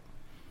stand by it.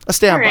 I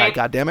stand by it.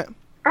 God damn it.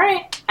 All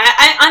right.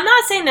 I'm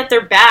not saying that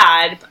they're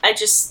bad.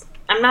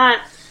 I'm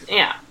not.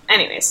 Yeah.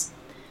 Anyways,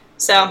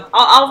 so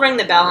I'll ring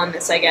the bell on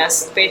this. I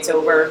guess debate's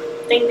over.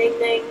 Ding ding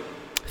ding.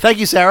 Thank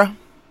you, Sarah.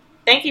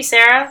 Thank you,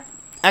 Sarah.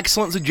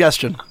 Excellent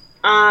suggestion.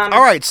 All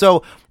right.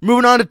 So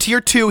moving on to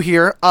tier 2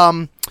 here.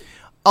 On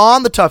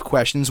the tough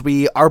questions,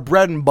 our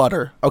bread and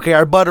butter. Okay,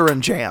 our butter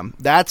and jam.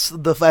 That's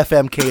the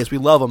FMKs. We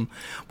love them.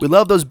 We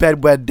love those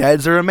bedwed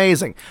deads. They're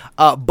amazing.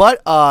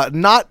 But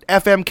not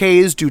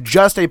FMKs do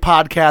just a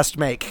podcast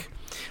make.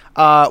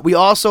 We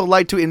also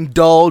like to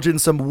indulge in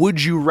some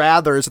would you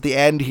rathers at the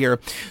end here.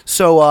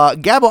 So,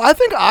 Gabo, I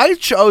think I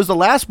chose the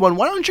last one.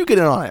 Why don't you get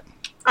in on it?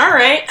 All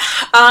right.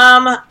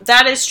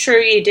 That is true.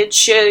 You did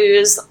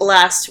choose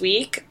last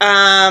week.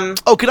 Can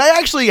I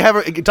actually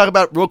talk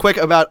about real quick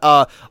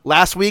about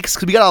last week's?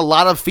 Because we got a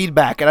lot of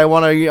feedback, and I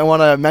want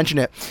to mention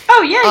it.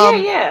 Oh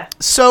yeah.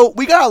 So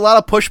we got a lot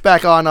of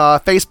pushback on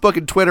Facebook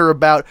and Twitter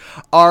about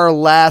our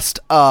last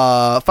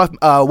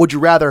would you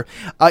rather.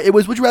 It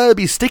was would you rather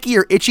be sticky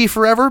or itchy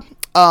forever?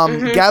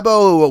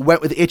 Gabo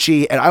went with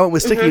itchy, and I went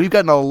with sticky. We've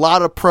gotten a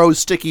lot of pro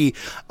sticky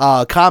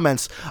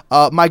comments.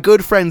 My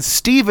good friend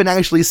Steven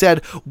actually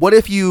said, what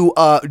if you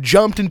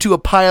jumped into a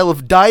pile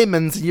of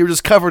diamonds and you're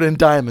just covered in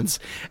diamonds?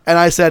 And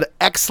I said,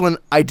 excellent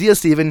idea,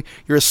 Steven.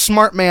 You're a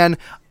smart man,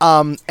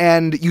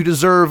 and you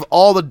deserve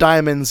all the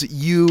diamonds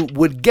you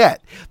would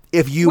get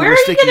if you were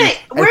sticky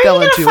and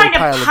fell into a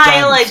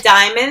pile of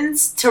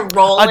diamonds to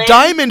roll in? A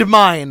diamond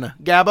mine,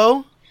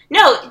 Gabo.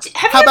 No,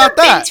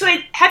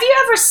 have you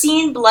ever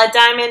seen blood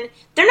diamond?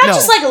 They're not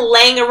just like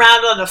laying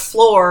around on the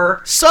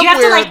floor.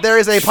 Somewhere there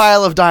is a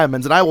pile of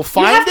diamonds, and I will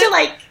find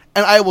it,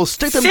 and I will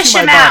stick them to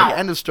my body.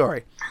 End of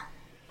story.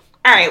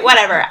 All right,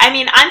 whatever. I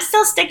mean, I'm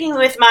still sticking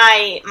with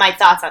my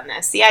thoughts on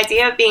this. The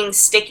idea of being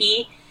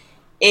sticky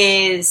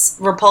is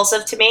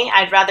repulsive to me.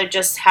 I'd rather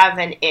just have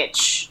an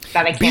itch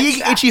that I can't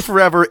Being itchy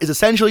forever is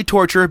essentially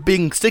torture.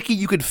 Being sticky,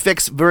 you could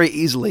fix very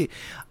easily.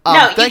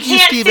 No, you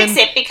can't fix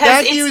it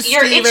because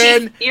you're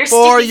itchy. You're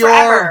for your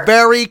forever.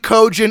 Very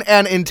cogent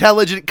and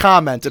intelligent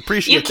comment.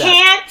 Appreciate that. You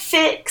can't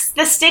fix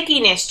the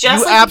stickiness. Just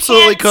you like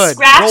absolutely you can't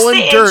could. Scratch Roll in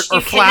the dirt itch, or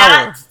you flour.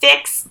 cannot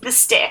fix the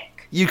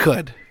stick. You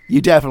could.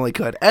 You definitely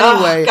could.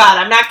 Anyway. Oh God,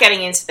 I'm not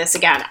getting into this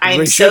again. I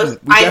am so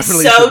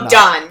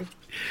done.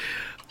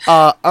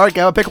 All right,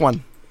 Gabba, pick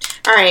one.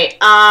 All right.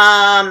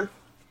 I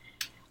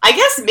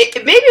guess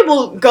maybe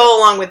we'll go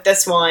along with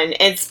this one.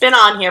 It's been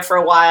on here for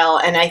a while,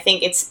 and I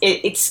think it's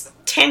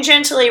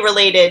tangentially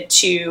related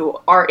to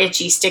our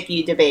itchy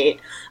sticky debate.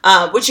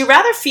 Would you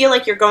rather feel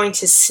like you're going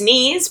to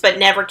sneeze but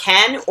never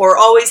can, or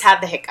always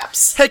have the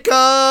hiccups? Hiccups!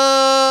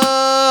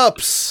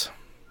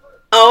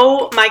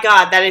 Oh my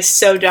God, that is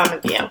so dumb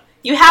of you.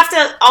 You have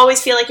to always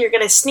feel like you're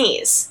going to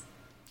sneeze.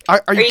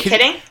 Are you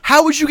kidding?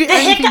 How would you get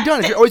anything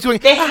done if you're always doing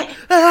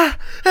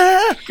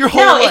your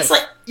whole life? It's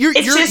like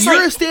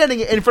you're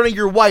standing in front of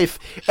your wife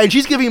and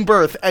she's giving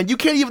birth and you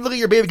can't even look at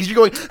your baby because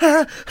you're going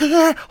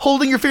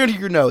holding your finger to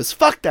your nose.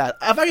 Fuck that.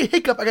 If I get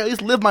hiccup, I can at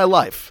least live my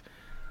life.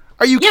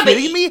 Are you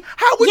kidding me?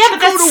 How would you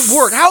go to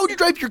work? How would you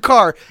drive your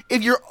car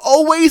if you're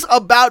always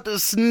about to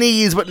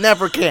sneeze but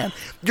never can?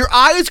 Your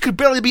eyes could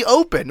barely be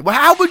open.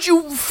 How would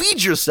you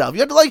feed yourself? You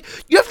have to live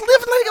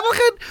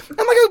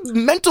in a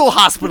mental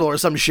hospital or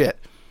some shit.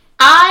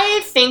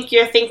 I think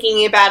you're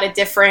thinking about a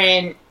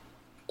different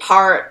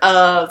part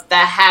of the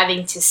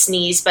having to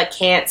sneeze but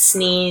can't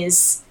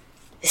sneeze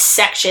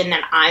section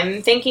that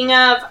I'm thinking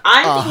of.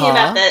 I'm thinking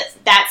about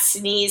that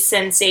sneeze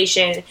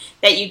sensation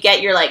that you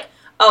get. You're like,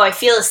 oh, I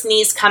feel a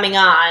sneeze coming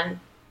on.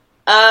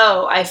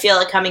 Oh, I feel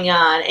it coming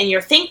on. And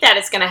you think that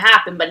it's going to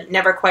happen, but it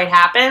never quite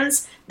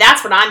happens.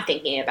 That's what I'm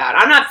thinking about.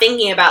 I'm not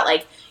thinking about,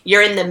 like,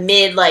 you're in the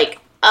mid, like,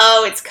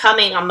 oh, it's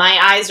coming. My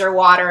eyes are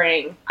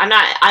watering. I'm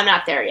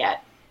not there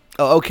yet.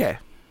 Oh, okay.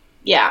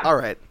 Yeah. All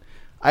right.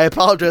 I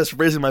apologize for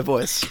raising my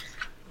voice.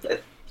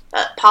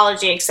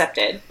 Apology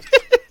accepted.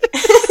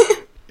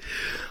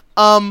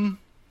 So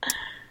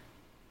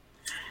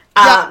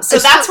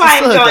that's why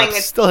I'm going.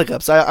 Still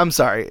hiccups. I'm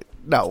sorry.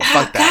 No,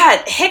 fuck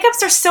that. God,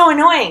 hiccups are so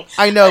annoying.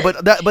 I know,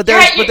 but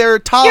they're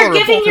tolerable.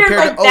 You're giving your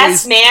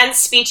best man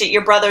speech at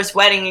your brother's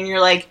wedding, and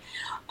you're like,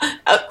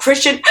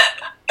 Christian,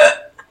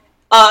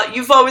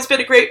 you've always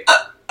been a great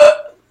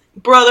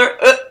brother.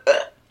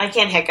 I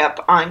can't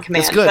hiccup on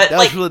command. That's good. But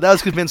that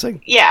was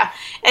convincing. Yeah,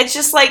 it's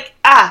just like,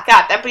 God,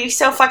 that would be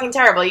so fucking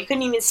terrible. You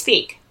couldn't even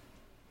speak.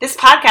 This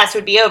podcast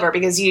would be over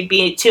because you'd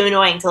be too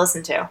annoying to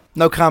listen to.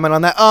 No comment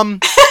on that.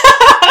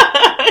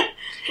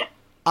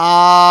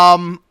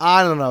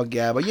 I don't know,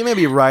 Gab, you may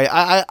be right.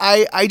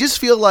 I just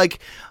feel like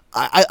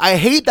I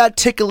hate that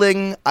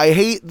tickling. I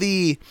hate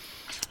the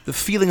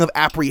feeling of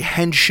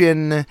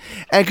apprehension.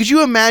 And could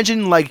you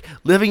imagine, like,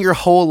 living your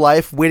whole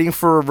life waiting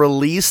for a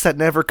release that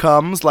never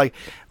comes? Like,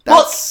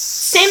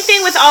 same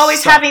thing with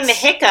always having the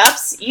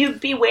hiccups. You'd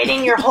be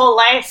waiting your whole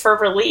life for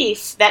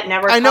relief that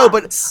never comes. I know,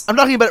 but I'm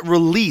talking about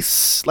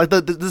release. Like,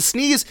 the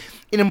sneeze,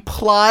 it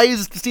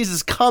implies the sneeze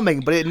is coming,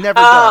 but it never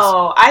does.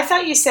 Oh, I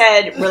thought you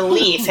said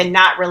relief and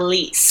not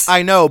release.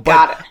 I know,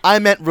 but I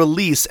meant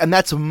release, and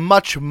that's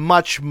much,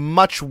 much,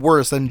 much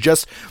worse than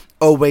just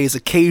always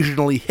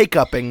occasionally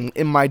hiccuping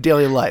in my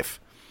daily life.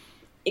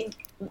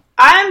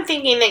 I'm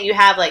thinking that you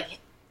have, like...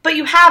 But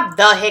you have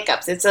the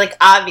hiccups. It's, like,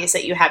 obvious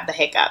that you have the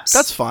hiccups.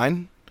 That's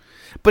fine.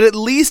 But at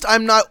least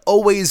I'm not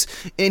always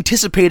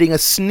anticipating a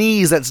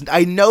sneeze that's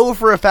I know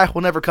for a fact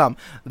will never come.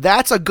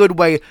 That's a good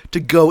way to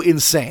go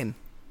insane.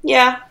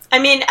 Yeah. I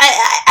mean,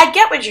 I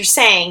get what you're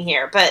saying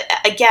here. But,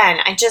 again,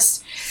 I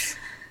don't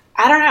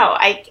know.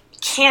 I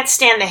can't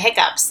stand the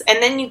hiccups.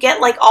 And then you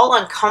get, like, all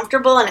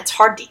uncomfortable and it's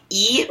hard to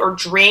eat or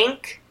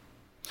drink.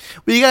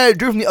 Well, you gotta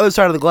drink from the other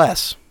side of the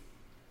glass.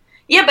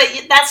 Yeah,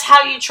 but that's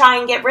how you try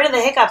and get rid of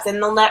the hiccups, and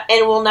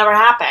it will never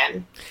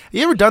happen.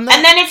 You ever done that?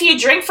 And then if you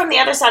drink from the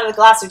other side of the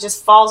glass, it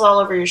just falls all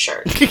over your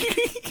shirt.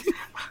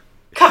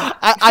 Come on.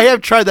 I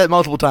have tried that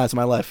multiple times in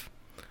my life.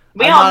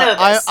 We all know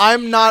this.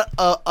 I'm not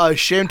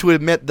ashamed to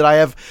admit that I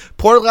have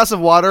poured a glass of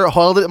water,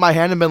 held it in my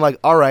hand, and been like,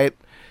 all right,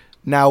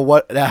 now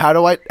what? How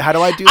do I do this?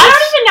 I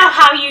don't even know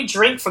how you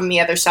drink from the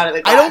other side of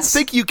the glass. I don't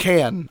think you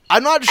can.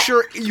 I'm not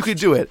sure you could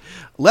do it.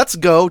 Let's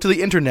go to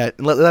the internet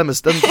and let them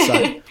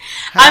decide.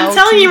 I'm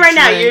telling you right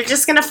now, you're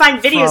just going to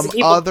find videos of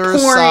people other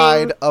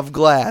side of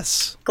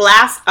glass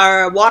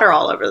or water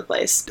all over the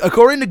place.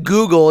 According to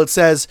Google, it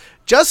says,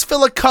 just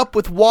fill a cup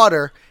with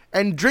water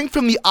and drink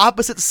from the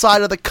opposite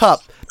side of the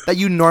cup that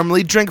you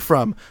normally drink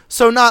from.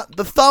 So not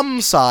the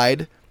thumb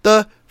side,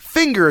 the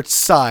finger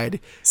side.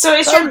 So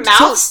is your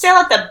mouth still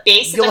at the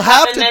base of the cup? You'll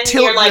have to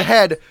tilt your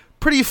head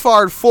pretty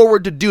far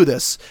forward to do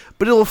this,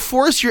 but it'll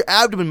force your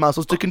abdomen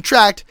muscles to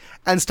contract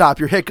and stop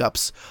your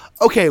hiccups.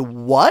 Okay,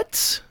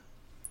 what?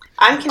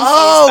 I'm confused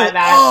by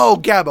that. Oh,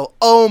 Gabbo.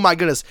 Oh, my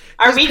goodness.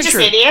 Are we just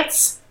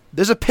idiots?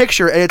 There's a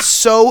picture, and it's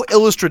so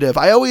illustrative.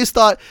 I always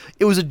thought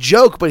it was a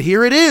joke, but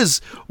here it is.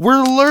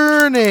 We're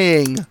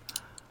learning.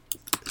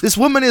 This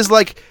woman is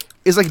like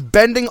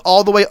bending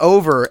all the way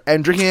over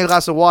and drinking a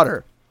glass of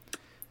water.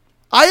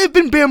 I have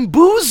been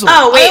bamboozled.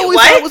 Oh, wait, I always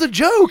thought it was a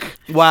joke.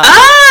 Wow.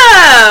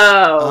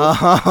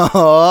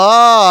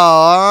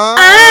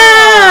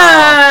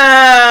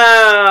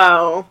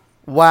 Oh.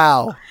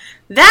 Wow.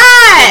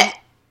 That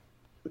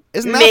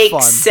Isn't that makes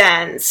fun?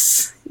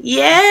 Sense.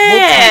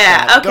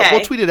 Yeah. Okay.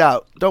 We'll tweet it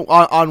out. Don't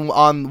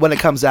on when it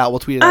comes out. We'll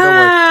tweet it out. Don't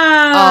worry.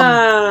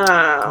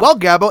 Well,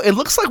 Gabbo, it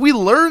looks like we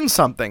learned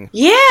something.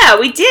 Yeah,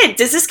 we did.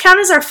 Does this count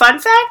as our fun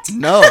fact?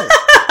 No,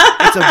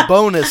 it's a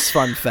bonus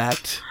fun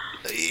fact.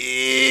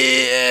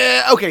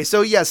 Yeah. Okay,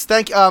 so yes,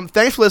 thanks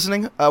for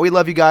listening. We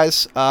love you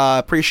guys.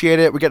 Appreciate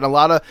it. We're getting a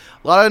lot of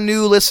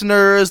new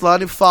listeners, a lot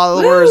of new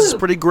followers. Woo! It's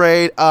pretty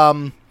great.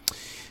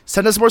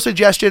 Send us more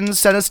suggestions.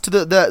 Send us to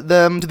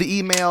them to the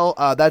email.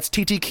 That's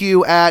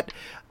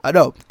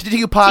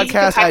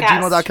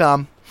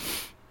ttqpodcast@gmail.com.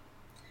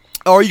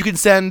 Or you can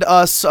send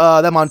us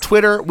them on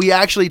Twitter. We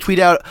actually tweet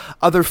out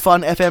other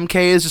fun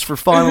FMKs just for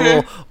fun, a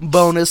little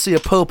bonus, a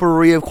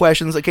potpourri of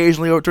questions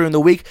occasionally during the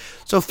week.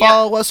 So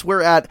follow us.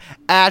 We're at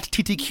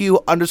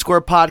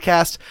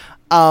 @TTQ_podcast.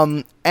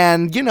 And,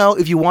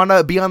 if you want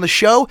to be on the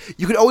show,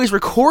 you could always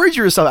record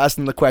yourself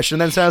asking the question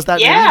and then send us that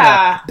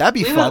email. That'd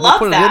be fun. We'll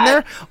put it in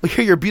there. We'll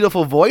hear your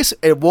beautiful voice.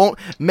 It won't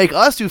make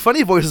us do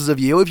funny voices of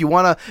you. If you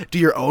want to do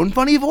your own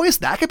funny voice,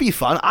 that could be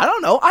fun. I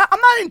don't know. I'm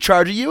not in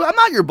charge of you. I'm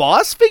not your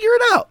boss. Figure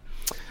it out.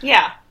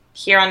 Yeah.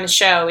 Here on the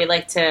show, we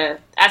like to,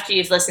 after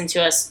you've listened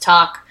to us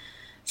talk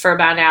for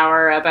about an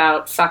hour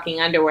about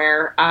fucking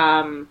underwear,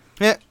 and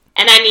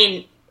I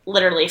mean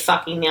literally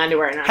fucking the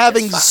underwear, not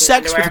having just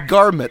sex underwear. With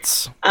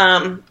garments.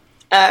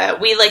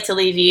 We like to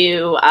leave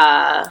you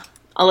a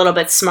little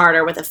bit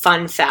smarter with a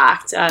fun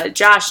fact.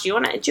 Josh, do you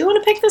want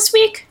to pick this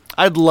week?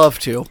 I'd love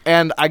to,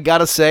 and I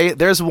gotta say,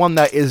 there's one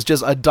that is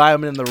just a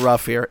diamond in the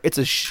rough here. It's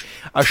a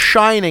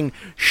shining,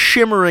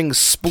 shimmering,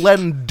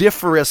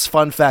 splendiferous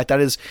fun fact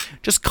that is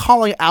just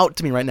calling out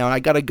to me right now, and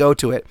I gotta go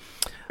to it.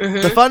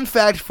 Mm-hmm. The fun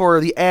fact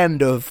for the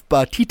end of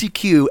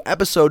TTQ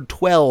episode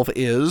 12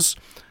 is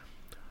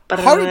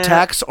heart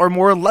attacks are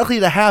more likely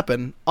to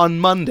happen on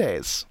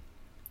Mondays.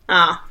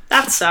 Oh,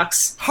 that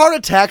sucks. Heart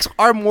attacks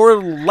are more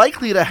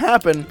likely to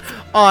happen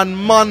on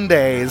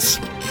Mondays.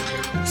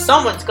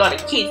 Someone's got a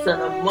case on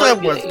the Mondays.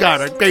 Someone's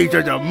got a case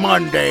on the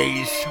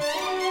Mondays.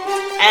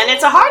 And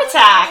it's a heart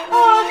attack.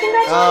 Oh,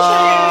 congratulations.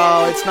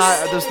 Oh, it's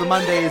not. There's the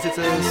Mondays. It's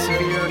a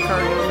severe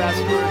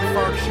cardiovascular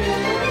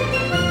infarction.